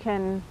sometimes you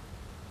can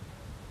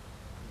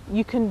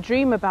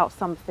dream about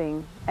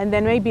something, and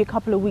then maybe a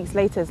couple of weeks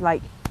later it's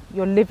like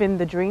you're living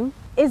the dream.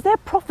 Is there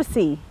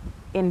prophecy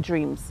in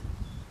dreams?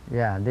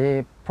 Yeah,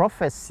 the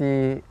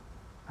prophecy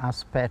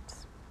aspect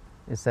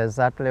is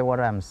exactly what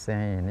I'm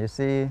saying. You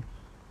see,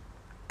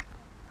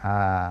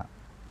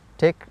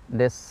 take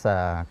this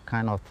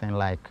kind of thing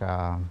like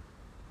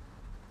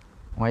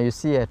when you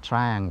see a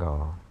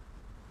triangle,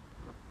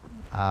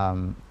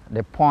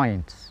 the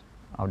point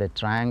of the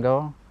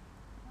triangle,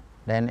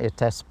 then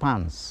it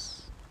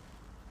expands,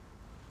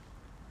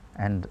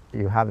 and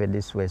you have it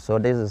this way. So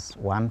this is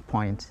one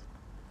point.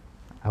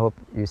 I hope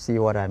you see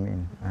what I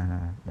mean.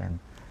 Then,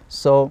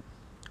 so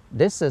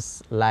this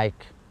is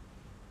like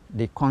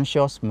the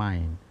conscious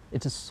mind.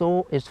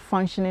 It's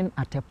functioning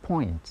at a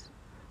point.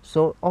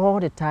 So all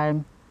the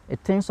time it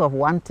thinks of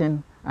one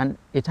thing, and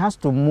it has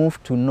to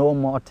move to know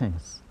more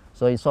things.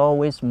 So it's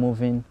always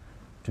moving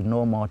to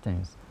know more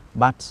things.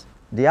 But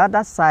the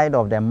other side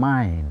of the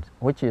mind,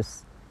 which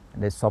is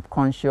the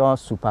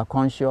subconscious,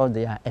 superconscious,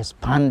 they are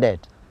expanded,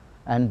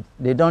 and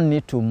they don't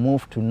need to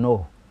move to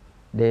know.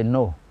 They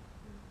know.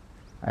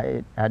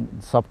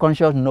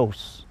 Subconscious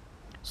knows.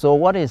 So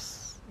what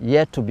is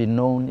yet to be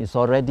known is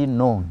already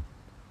known.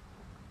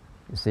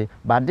 You see,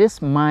 but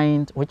this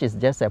mind, which is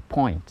just a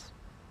point,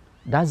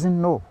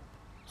 doesn't know.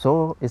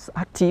 So it's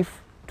active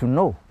to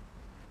know.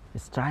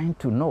 It's trying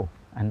to know,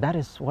 and that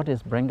is what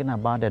is bringing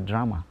about the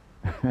drama.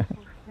 Okay.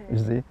 You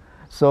see?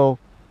 So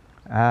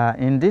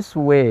in this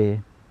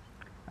way,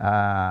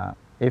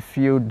 if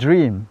you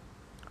dream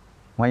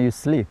when you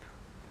sleep,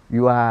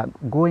 you are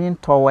going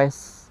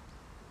towards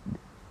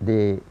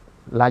the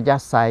larger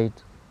side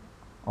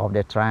of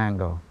the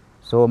triangle.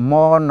 So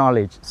more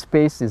knowledge,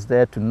 space is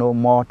there to know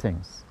more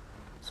things.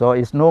 So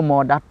it's no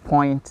more that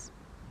point,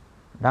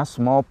 that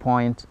small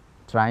point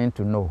trying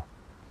to know.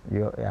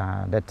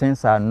 The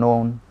things are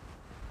known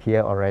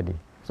here already.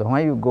 So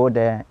when you go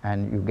there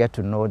and you get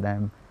to know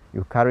them,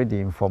 you carry the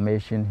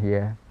information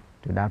here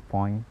to that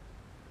point.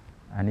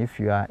 And if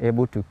you are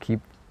able to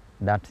keep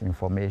that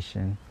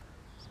information,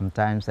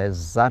 sometimes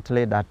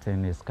exactly that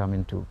thing is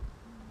coming to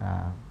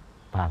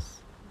pass.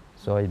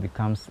 So it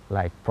becomes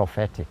like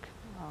prophetic.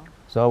 Wow.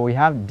 So we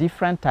have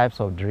different types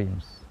of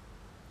dreams.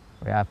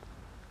 We have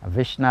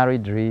visionary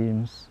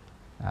dreams.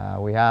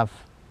 We have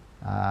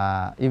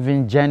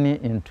even journey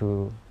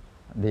into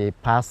the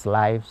past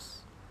lives.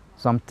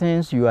 Some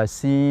things you are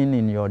seeing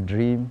in your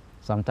dream,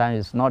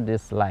 sometimes it's not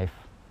this life.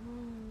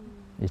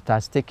 It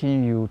has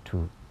taken you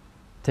to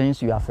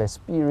things you have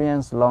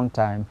experienced long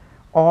time.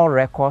 All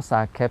records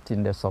are kept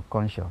in the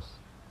subconscious.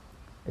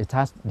 It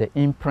has the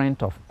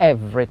imprint of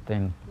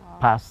everything. Wow.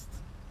 Past,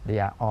 they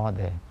are all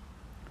there,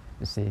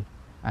 you see.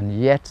 And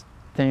yet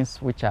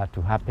things which are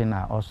to happen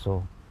are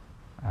also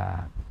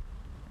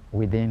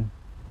within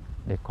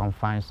the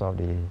confines of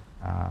the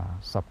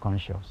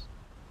subconscious.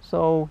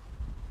 So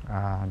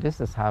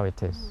this is how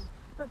it is.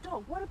 But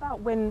Doc, what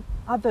about when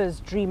others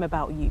dream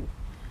about you?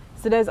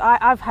 So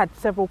I've had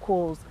several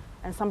calls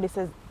and somebody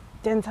says,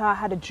 Denta, I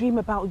had a dream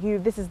about you.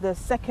 This is the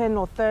second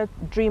or third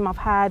dream I've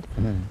had.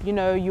 You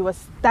know, you were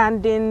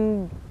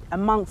standing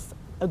amongst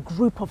a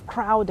group of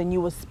crowd and you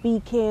were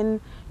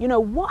speaking. You know,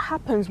 what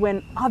happens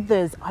when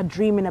others are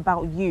dreaming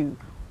about you?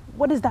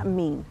 What does that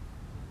mean?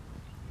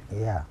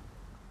 Yeah.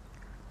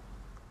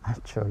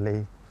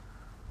 Actually,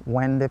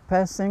 when the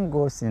person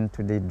goes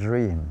into the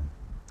dream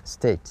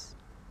state,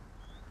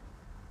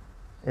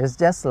 it's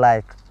just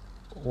like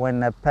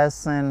when a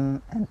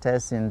person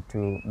enters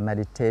into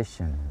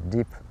meditation,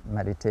 deep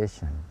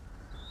meditation.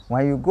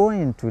 When you go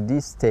into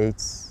these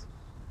states,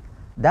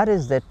 that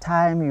is the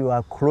time you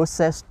are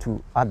closest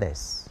to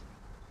others.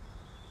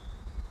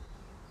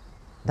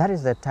 That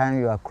is the time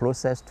you are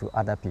closest to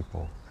other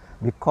people.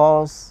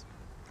 Because,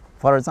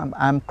 for example,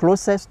 I'm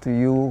closest to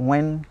you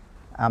when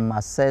I'm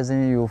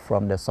assessing you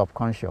from the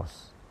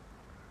subconscious.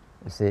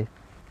 You see,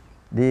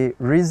 the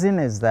reason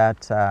is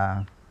that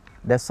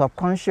the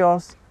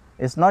subconscious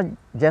is not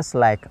just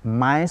like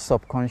my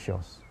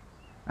subconscious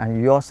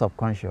and your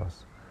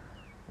subconscious.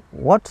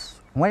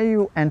 When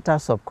you enter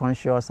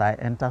subconscious, I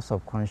enter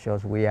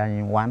subconscious, we are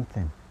in one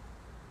thing.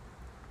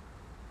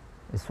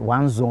 It's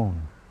one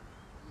zone.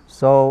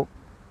 So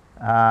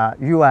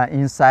you are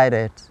inside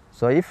it.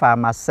 So if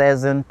I'm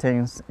assessing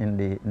things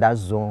in that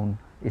zone,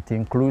 it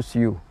includes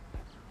you.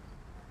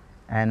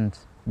 And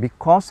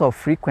because of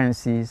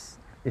frequencies,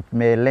 it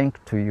may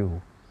link to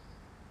you.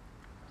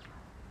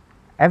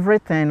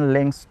 Everything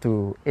links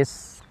to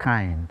its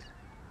kind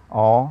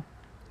or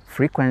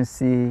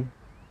frequencies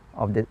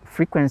of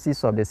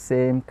the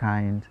same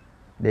kind.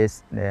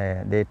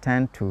 They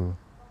tend to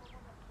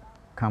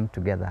come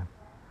together.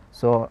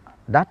 So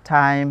that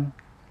time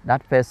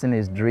that person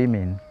is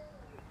dreaming,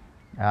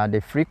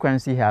 the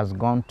frequency has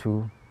gone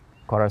to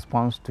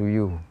corresponds to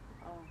you,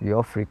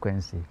 your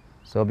frequency.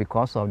 So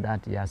because of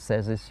that, he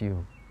assesses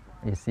you,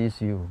 he sees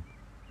you,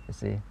 you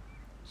see.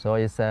 So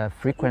it's a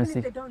frequency.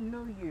 Even if they don't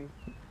know you?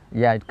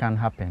 Yeah, it can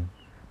happen.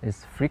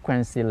 It's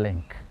frequency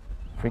link,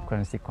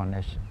 frequency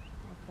connection.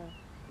 Okay.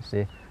 You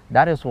see,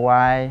 that is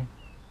why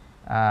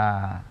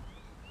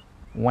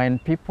when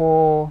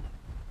people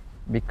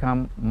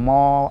become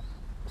more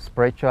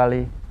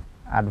spiritually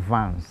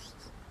advanced,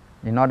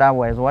 in other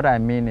words, what I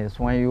mean is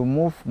when you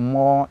move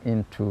more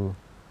into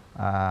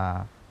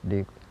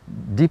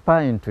deeper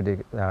into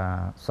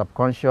the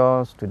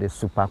subconscious, to the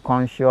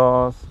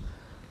superconscious,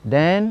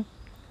 then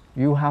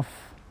you have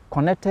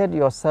connected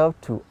yourself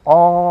to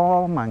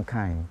all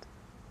mankind,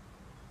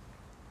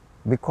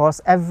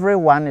 because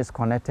everyone is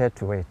connected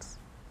to it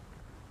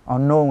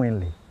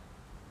unknowingly.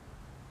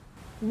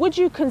 Would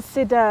you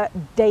consider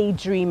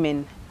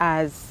daydreaming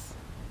as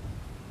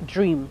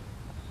dream,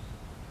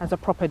 as a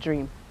proper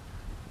dream?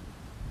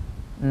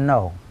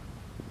 No.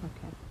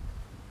 Okay.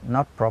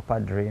 Not proper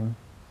dream.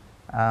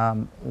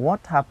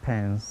 What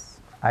happens,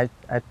 I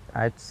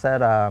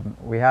said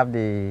we have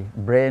the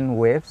brain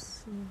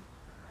waves.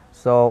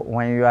 So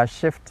when you are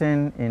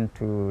shifting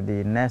into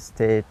the next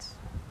state,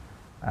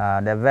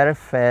 the very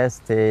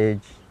first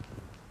stage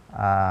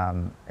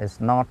is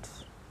not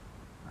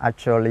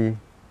actually,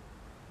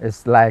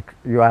 it's like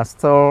you are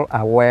still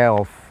aware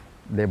of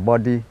the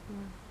body,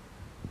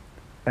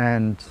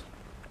 and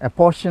a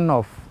portion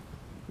of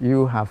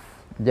you have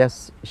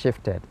just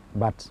shifted,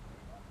 but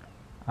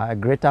a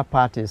greater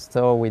part is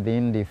still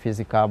within the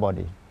physical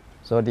body.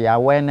 So the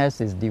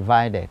awareness is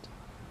divided.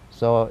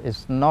 So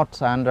it's not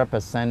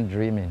 100%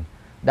 dreaming.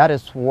 That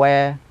is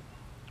where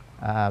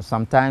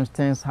Sometimes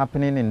things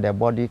happening in the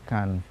body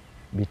can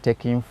be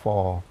taken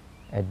for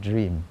a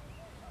dream,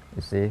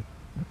 you see,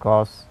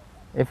 because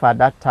if at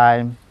that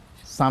time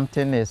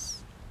something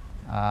is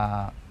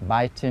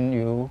biting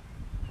you,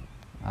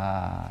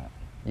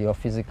 your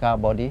physical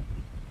body,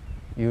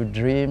 you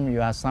dream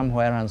you are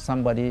somewhere and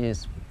somebody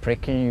is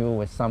pricking you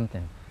with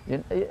something.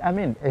 I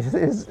mean,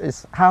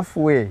 it's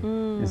halfway,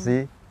 you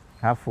see,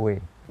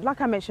 halfway.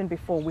 Like I mentioned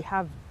before, we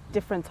have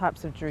different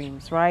types of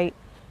dreams, right?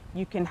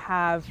 You can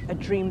have a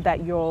dream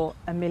that you're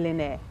a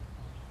millionaire.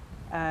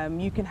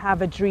 You can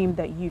have a dream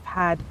that you've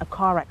had a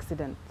car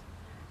accident.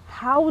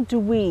 How do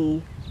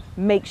we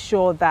make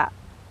sure that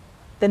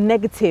the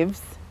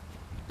negatives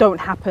don't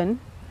happen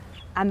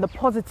and the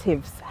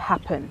positives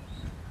happen?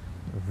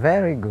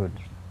 Very good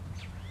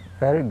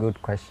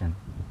question.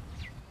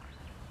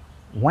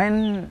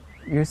 When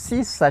you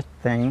see such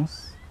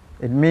things,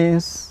 it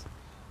means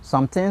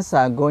some things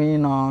are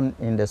going on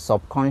in the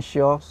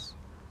subconscious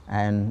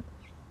and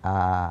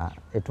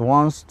it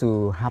wants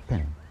to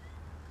happen.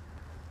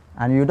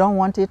 And you don't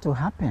want it to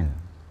happen.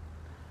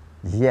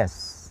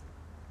 Yes,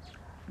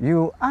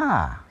 you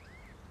are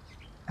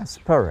a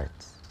spirit.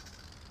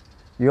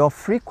 Your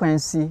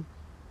frequency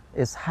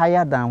is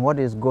higher than what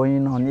is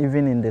going on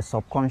even in the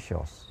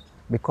subconscious,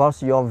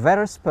 because your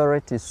very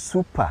spirit is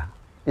super.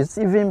 It's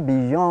even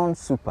beyond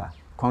super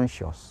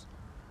conscious.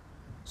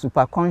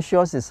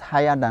 Superconscious is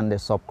higher than the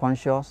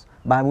subconscious,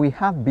 but we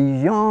have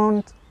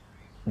beyond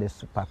the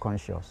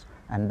superconscious,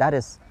 and that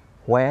is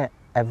where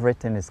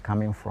everything is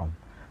coming from.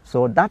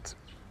 So that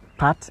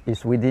part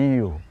is within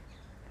you.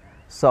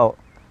 So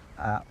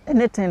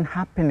anything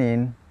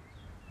happening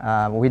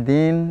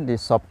within the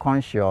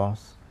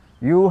subconscious,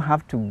 you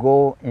have to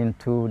go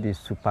into the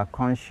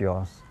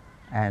superconscious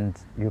and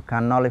you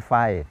can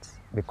nullify it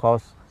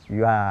because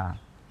you are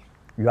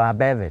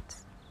above it.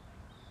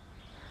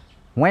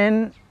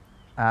 When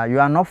you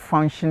are not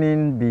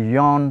functioning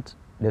beyond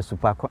the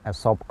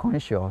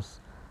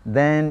subconscious,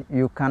 then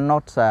you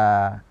cannot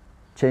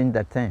change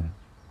the thing.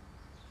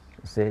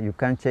 See, you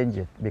can't change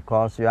it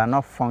because you are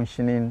not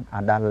functioning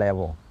at that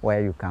level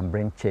where you can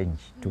bring change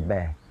to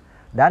bear.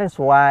 That is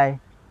why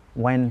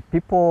when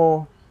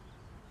people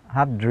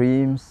have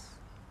dreams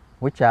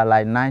which are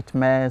like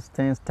nightmares,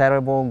 things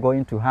terrible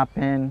going to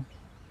happen,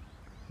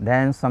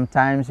 then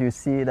sometimes you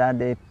see that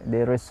they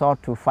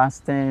resort to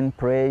fasting,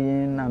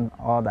 praying and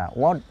all that.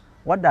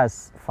 What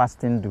does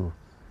fasting do?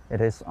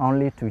 It is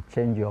only to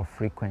change your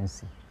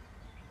frequency.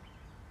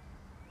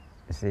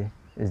 You see,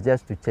 it's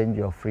just to change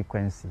your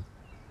frequency.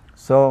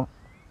 So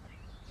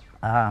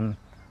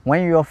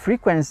when your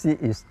frequency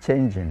is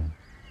changing,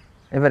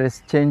 if it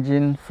is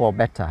changing for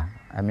better,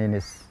 I mean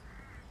it's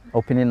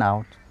opening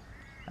out,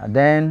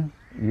 then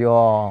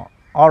your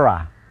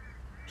aura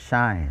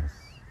shines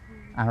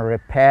and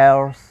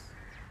repels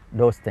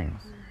those things.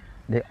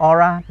 The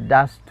aura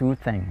does two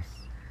things,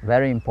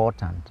 very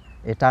important.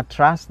 It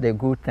attracts the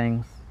good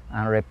things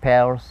and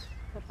repels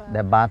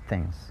the bad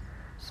things.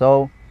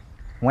 So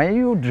when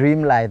you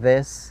dream like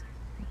this,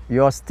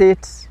 your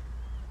state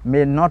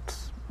may not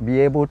be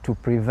able to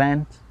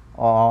prevent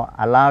or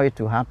allow it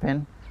to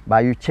happen,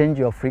 but you change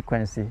your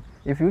frequency.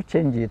 If you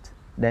change it,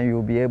 then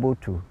you'll be able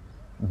to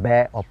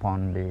bear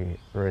upon the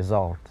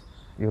result.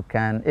 You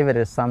can, if it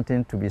is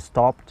something to be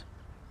stopped,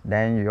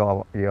 then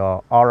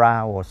your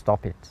aura will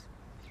stop it.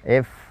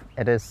 If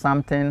it is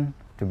something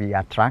to be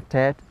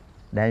attracted,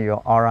 then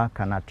your aura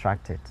can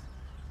attract it.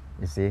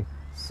 You see?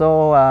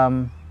 So,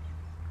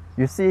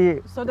 you see...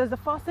 So does the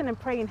fasting and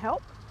praying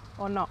help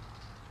or not?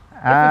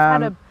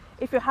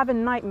 If you're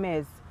having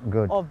nightmares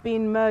of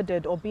being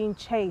murdered or being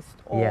chased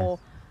or, yes,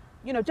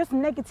 you know, just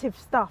negative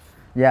stuff.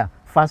 Yeah,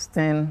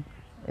 fasting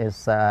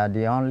is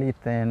the only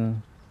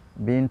thing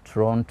being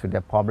thrown to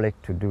the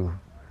public to do.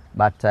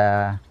 But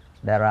there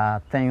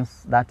are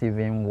things that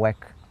even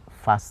work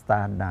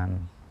faster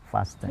than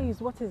fasting.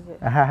 Please, what is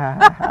it?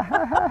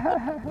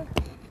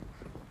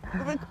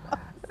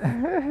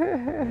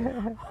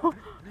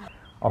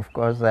 Of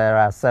course, there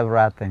are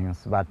several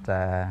things, but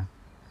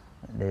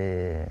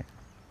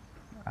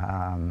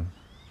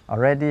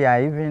already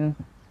I even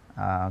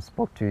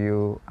spoke to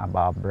you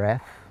about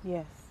breath.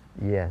 Yes.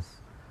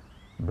 Yes,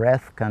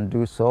 breath can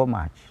do so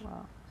much.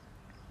 Wow.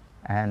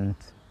 And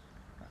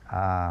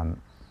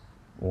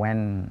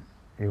when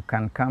you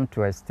can come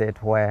to a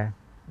state where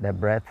the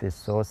breath is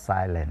so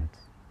silent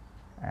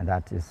and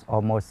that is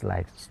almost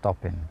like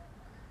stopping,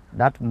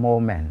 that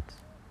moment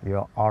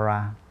your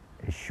aura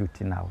is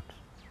shooting out,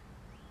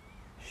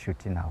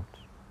 shooting out,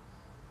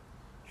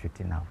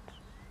 shooting out.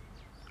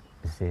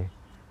 You see,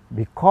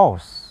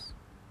 because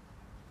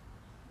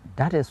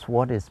that is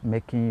what is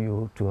making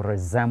you to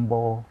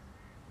resemble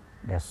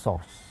the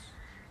source.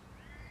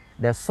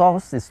 The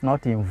source is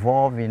not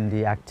involved in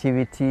the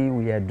activity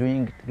we are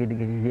doing.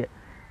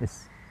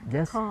 It's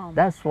just calm.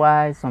 That's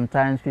why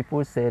sometimes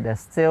people say the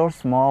still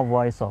small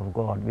voice of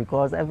God,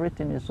 because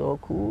everything is so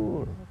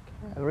cool.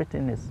 Okay.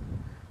 Everything is.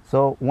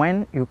 So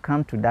when you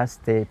come to that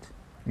state,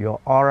 your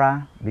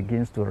aura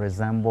begins to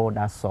resemble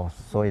that source.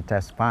 So it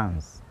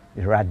expands,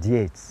 it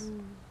radiates.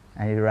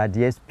 and it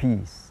radiates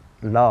peace,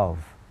 love,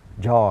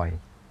 joy.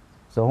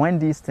 So when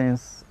these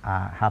things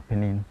are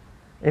happening,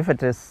 if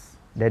it is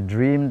the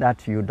dream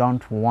that you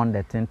don't want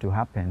the thing to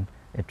happen,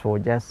 it will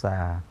just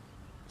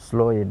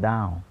slow it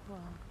down. Wow.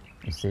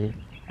 You see?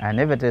 And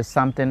if it is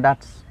something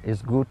that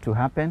is good to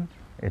happen,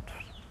 it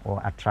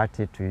will attract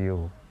it to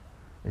you.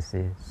 You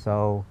see?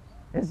 So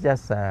it's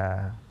just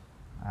a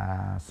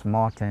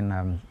small thing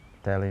I'm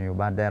telling you,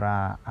 but there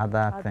are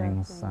other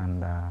things.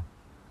 And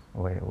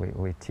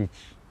we teach.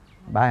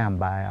 By and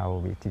by, I will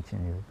be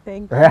teaching you.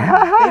 Thank you.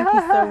 Thank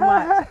you so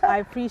much. I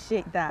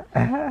appreciate that.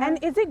 And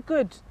is it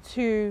good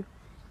to,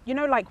 you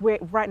know, like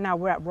right now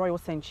we're at Royal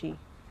Senchi.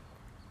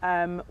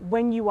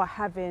 When you are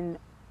having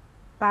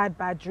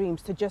bad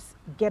dreams, to just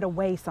get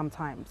away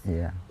sometimes.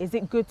 Yeah. Is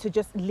it good to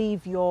just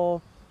leave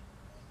your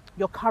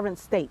current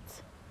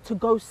state to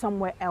go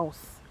somewhere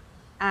else?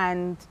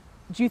 And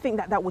do you think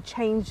that that will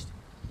change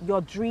your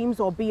dreams,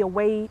 or be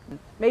away?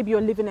 Maybe you're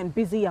living in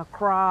busy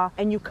Accra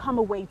and you come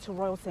away to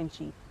Royal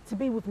Senchi to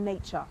be with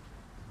nature,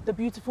 the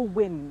beautiful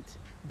wind,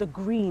 the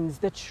greens,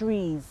 the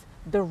trees,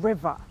 the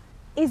river.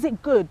 Is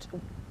it good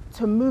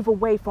to move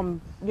away from,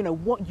 you know,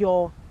 what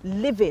you're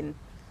living,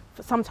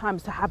 for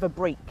sometimes to have a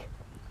break?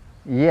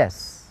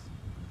 Yes,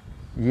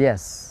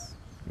 yes,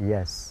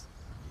 yes.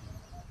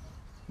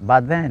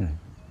 But then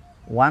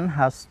one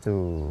has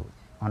to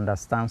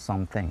understand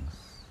some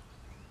things.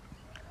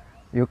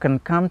 You can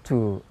come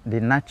to the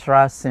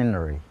natural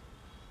scenery,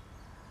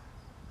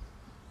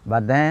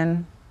 but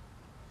then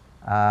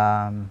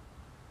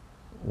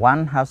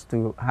one has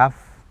to have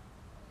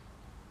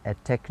a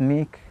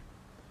technique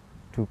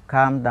to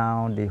calm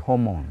down the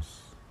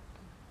hormones.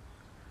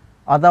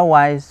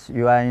 Otherwise,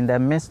 you are in the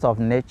midst of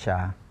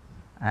nature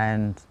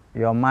and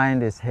your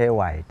mind is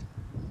haywire.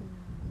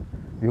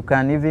 You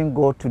can even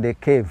go to the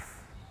cave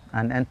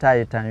and enter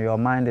it and your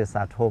mind is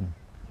at home,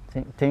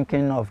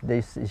 thinking of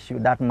this issue,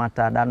 that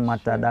matter, that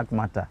matter, that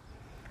matter.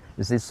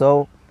 You see,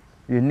 so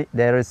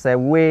there is a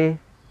way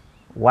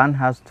one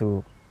has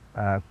to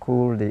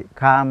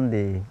calm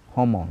the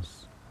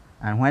hormones.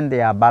 And when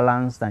they are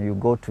balanced and you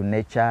go to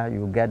nature,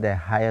 you get the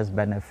highest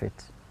benefit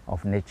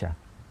of nature.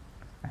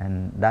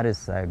 And that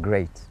is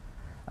great.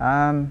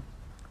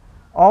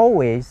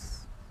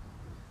 Always,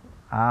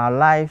 our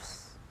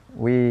lives,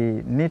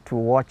 we need to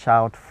watch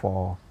out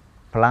for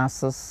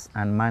pluses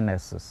and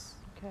minuses.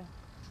 Okay.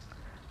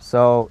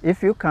 So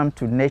if you come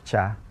to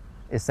nature,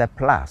 it's a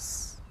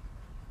plus.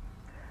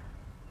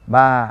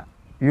 But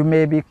you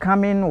may be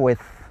coming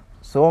with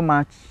so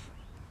much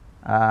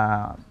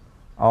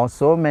or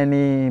so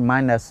many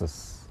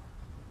minuses.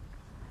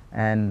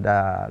 And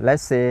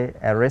let's say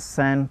a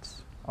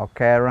recent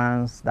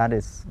occurrence that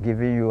is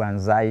giving you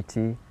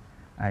anxiety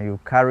and you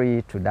carry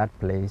it to that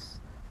place,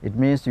 it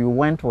means you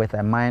went with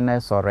a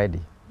minus already.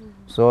 Mm-hmm.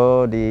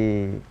 So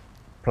the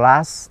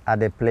plus at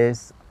the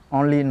place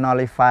only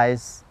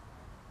nullifies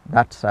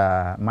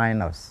that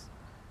minus,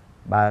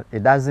 but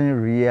it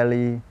doesn't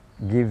really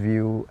give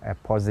you a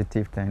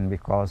positive thing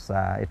because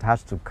it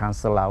has to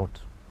cancel out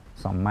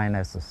some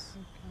minuses.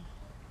 Okay.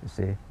 You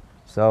see,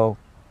 so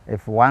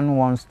if one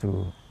wants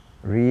to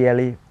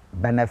really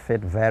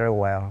benefit very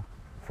well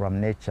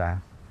from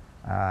nature,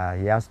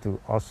 he has to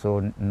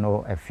also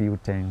know a few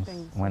things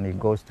when he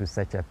goes to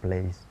such a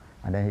place,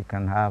 and then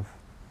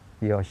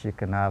he or she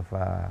can have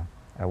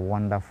a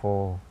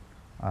wonderful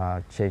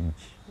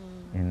change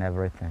in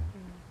everything.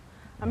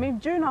 I mean,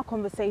 during our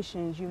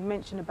conversations, you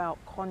mentioned about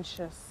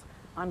conscious,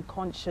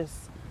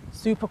 unconscious,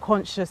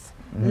 superconscious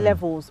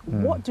levels.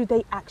 What do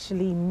they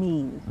actually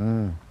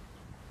mean?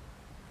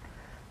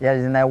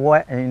 Yes, in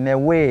a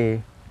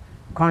way,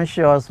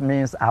 conscious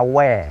means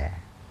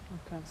aware.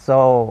 Okay.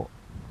 So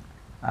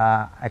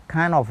a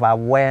kind of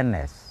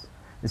awareness.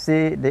 You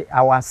see,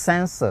 our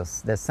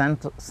senses, the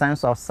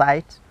sense of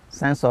sight,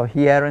 sense of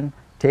hearing,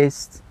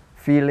 taste,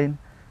 feeling,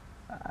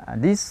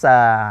 these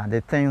are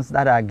the things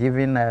that are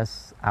giving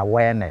us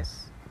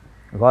awareness.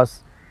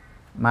 Because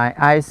my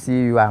eyes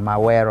see you, I'm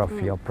aware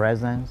of your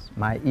presence.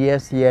 My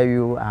ears hear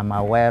you, I'm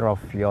aware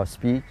of your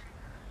speech,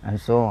 and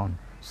so on.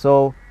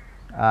 So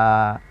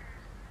that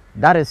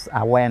is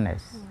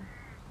awareness.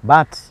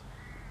 But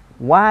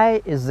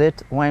why is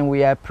it when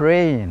we are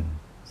praying,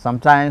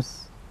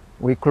 sometimes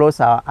we close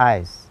our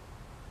eyes?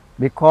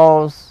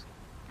 Because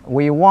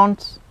we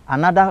want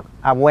another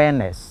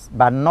awareness,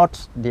 but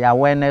not the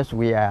awareness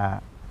we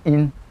are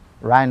in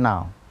right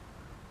now.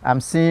 I'm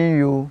seeing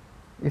you.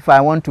 If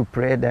I want to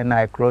pray, then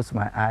I close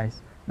my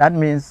eyes. That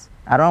means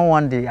I don't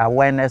want the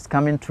awareness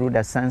coming through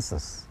the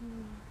senses.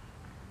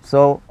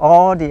 So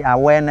all the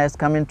awareness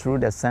coming through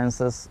the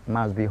senses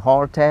must be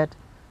halted.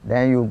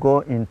 Then you go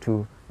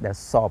into the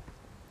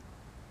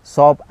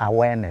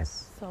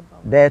sub-awareness.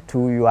 There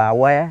too you are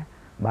aware,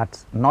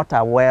 but not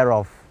aware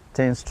of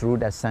things through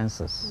the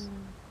senses.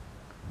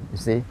 You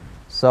see?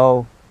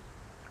 So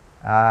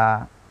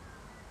that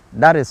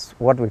is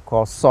what we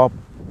call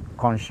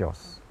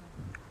subconscious.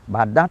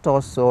 But that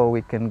also,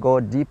 we can go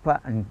deeper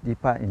and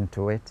deeper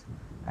into it,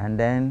 and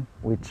then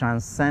we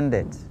transcend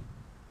it.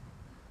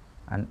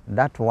 And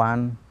that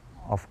one,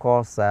 of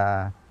course,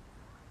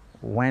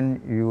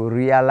 when you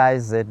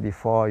realize it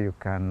before you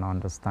can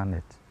understand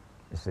it,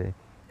 you see.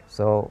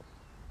 So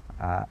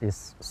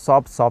it's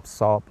sub,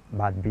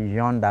 but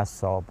beyond that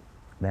sub,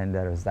 then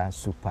there is that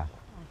super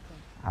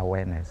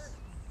awareness.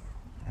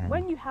 And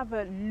when you have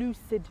a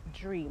lucid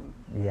dream,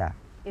 yeah,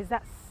 is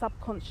that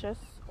subconscious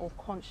or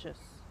conscious?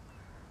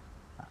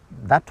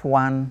 that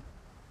one,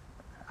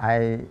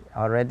 I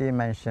already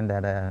mentioned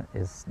that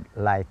is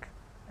like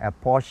a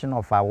portion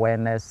of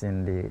awareness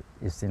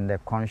is in the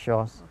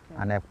conscious,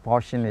 and a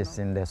portion is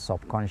in the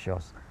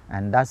subconscious,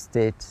 and that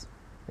state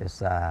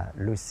is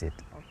lucid.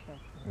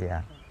 Okay. Yeah.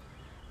 Okay.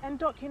 And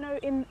Doc, you know,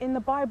 in the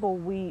Bible,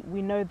 we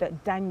know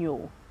that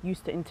Daniel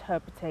used to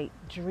interpret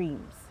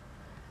dreams.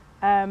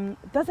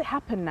 Does it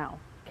happen now?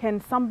 Can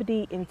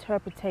somebody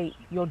interpret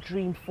your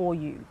dream for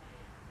you?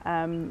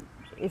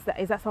 Is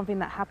that something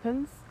that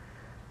happens?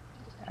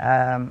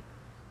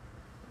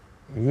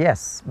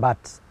 Yes,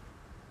 but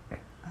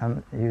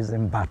I'm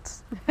using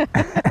but.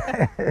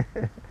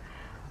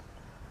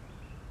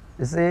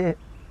 You see,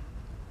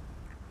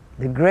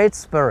 the Great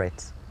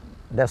Spirit,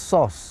 the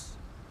source,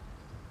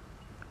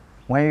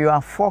 when you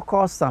are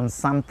focused on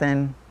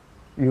something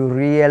you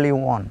really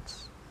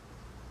want,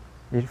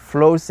 it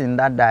flows in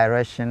that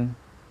direction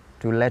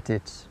to let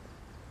it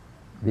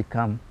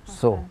become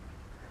so.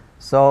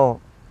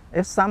 So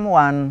if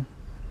someone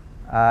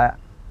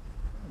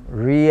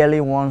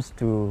really wants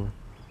to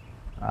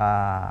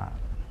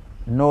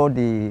know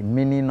the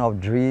meaning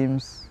of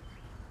dreams,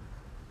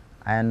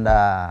 and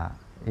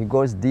he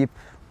goes deep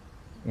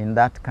in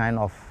that kind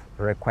of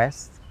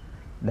request,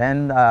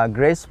 then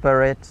Great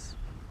Spirit,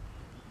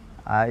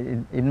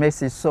 it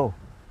makes it so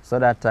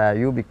that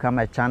you become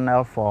a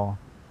channel for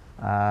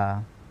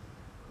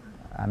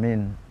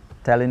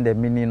telling the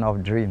meaning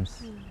of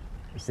dreams.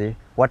 You see,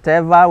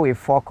 whatever we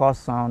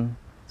focus on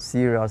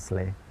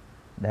seriously,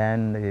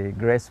 then the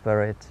Great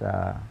Spirit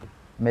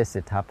makes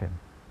it happen.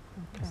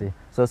 You see,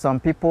 so some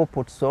people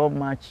put so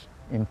much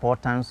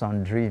importance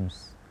on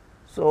dreams,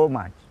 so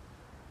much,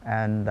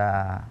 and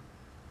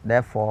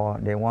therefore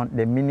they want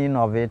the meaning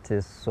of it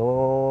is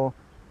so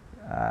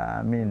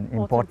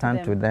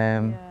important to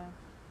them.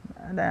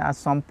 Yeah. And then at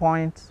some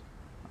point,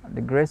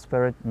 the Great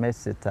Spirit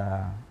makes it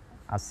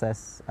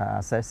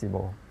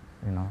accessible.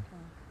 You know,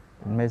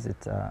 it makes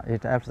it.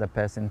 It helps the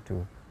person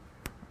to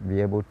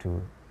be able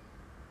to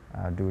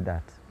do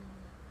that.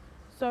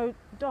 So,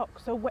 Doc,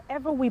 so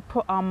whatever we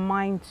put our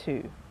mind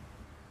to,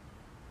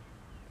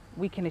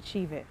 we can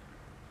achieve it.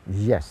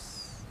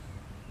 Yes,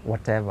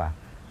 whatever.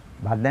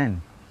 But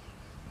then,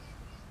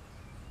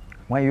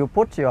 when you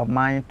put your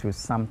mind to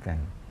something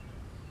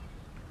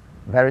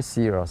very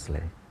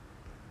seriously,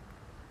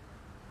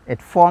 it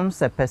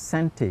forms a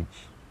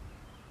percentage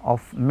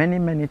of many,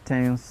 many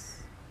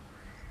things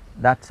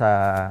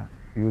that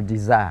you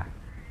desire.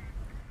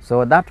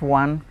 So that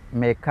one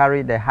may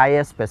carry the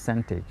highest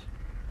percentage.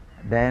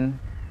 Then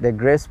the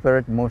Great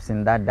Spirit moves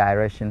in that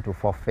direction to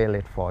fulfill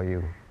it for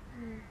you.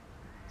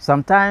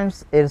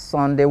 Sometimes it's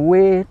on the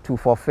way to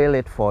fulfill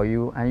it for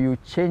you, and you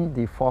change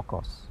the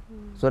focus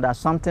so that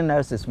something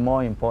else is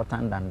more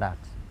important than that.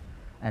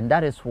 And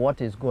that is what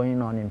is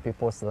going on in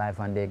people's life,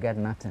 and they get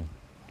nothing.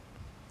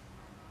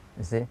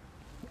 You see?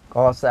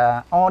 Because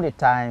all the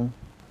time,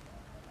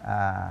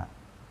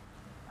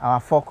 our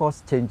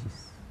focus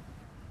changes.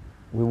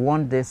 We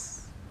want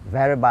this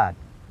very bad,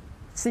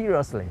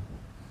 seriously.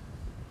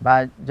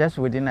 But just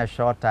within a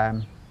short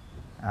time,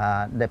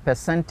 the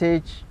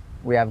percentage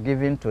we have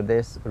given to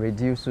this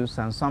reduces,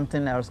 and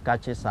something else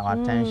catches our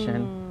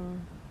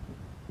attention.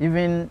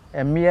 Even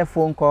a mere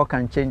phone call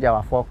can change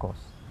our focus.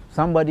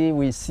 Somebody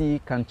we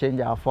see can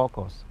change our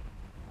focus.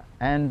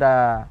 And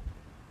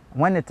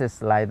when it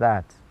is like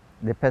that,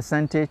 the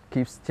percentage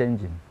keeps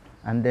changing.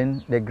 And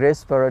then the Great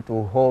Spirit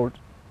will hold,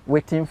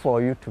 waiting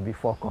for you to be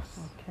focused.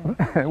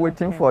 Okay.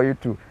 Waiting for you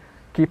to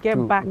keep to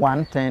back.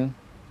 One thing,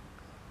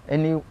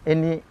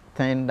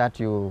 anything that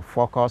you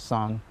focus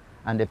on,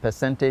 and the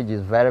percentage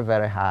is very,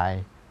 very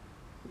high,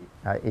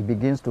 it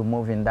begins to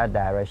move in that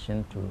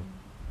direction to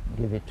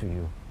give it to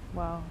you.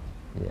 Wow.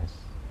 Yes.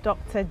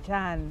 Dr.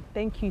 Jan,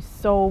 thank you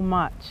so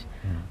much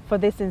for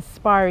this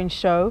inspiring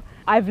show.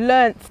 I've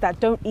learnt that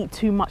don't eat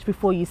too much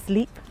before you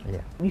sleep.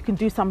 Yeah. You can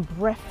do some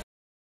breath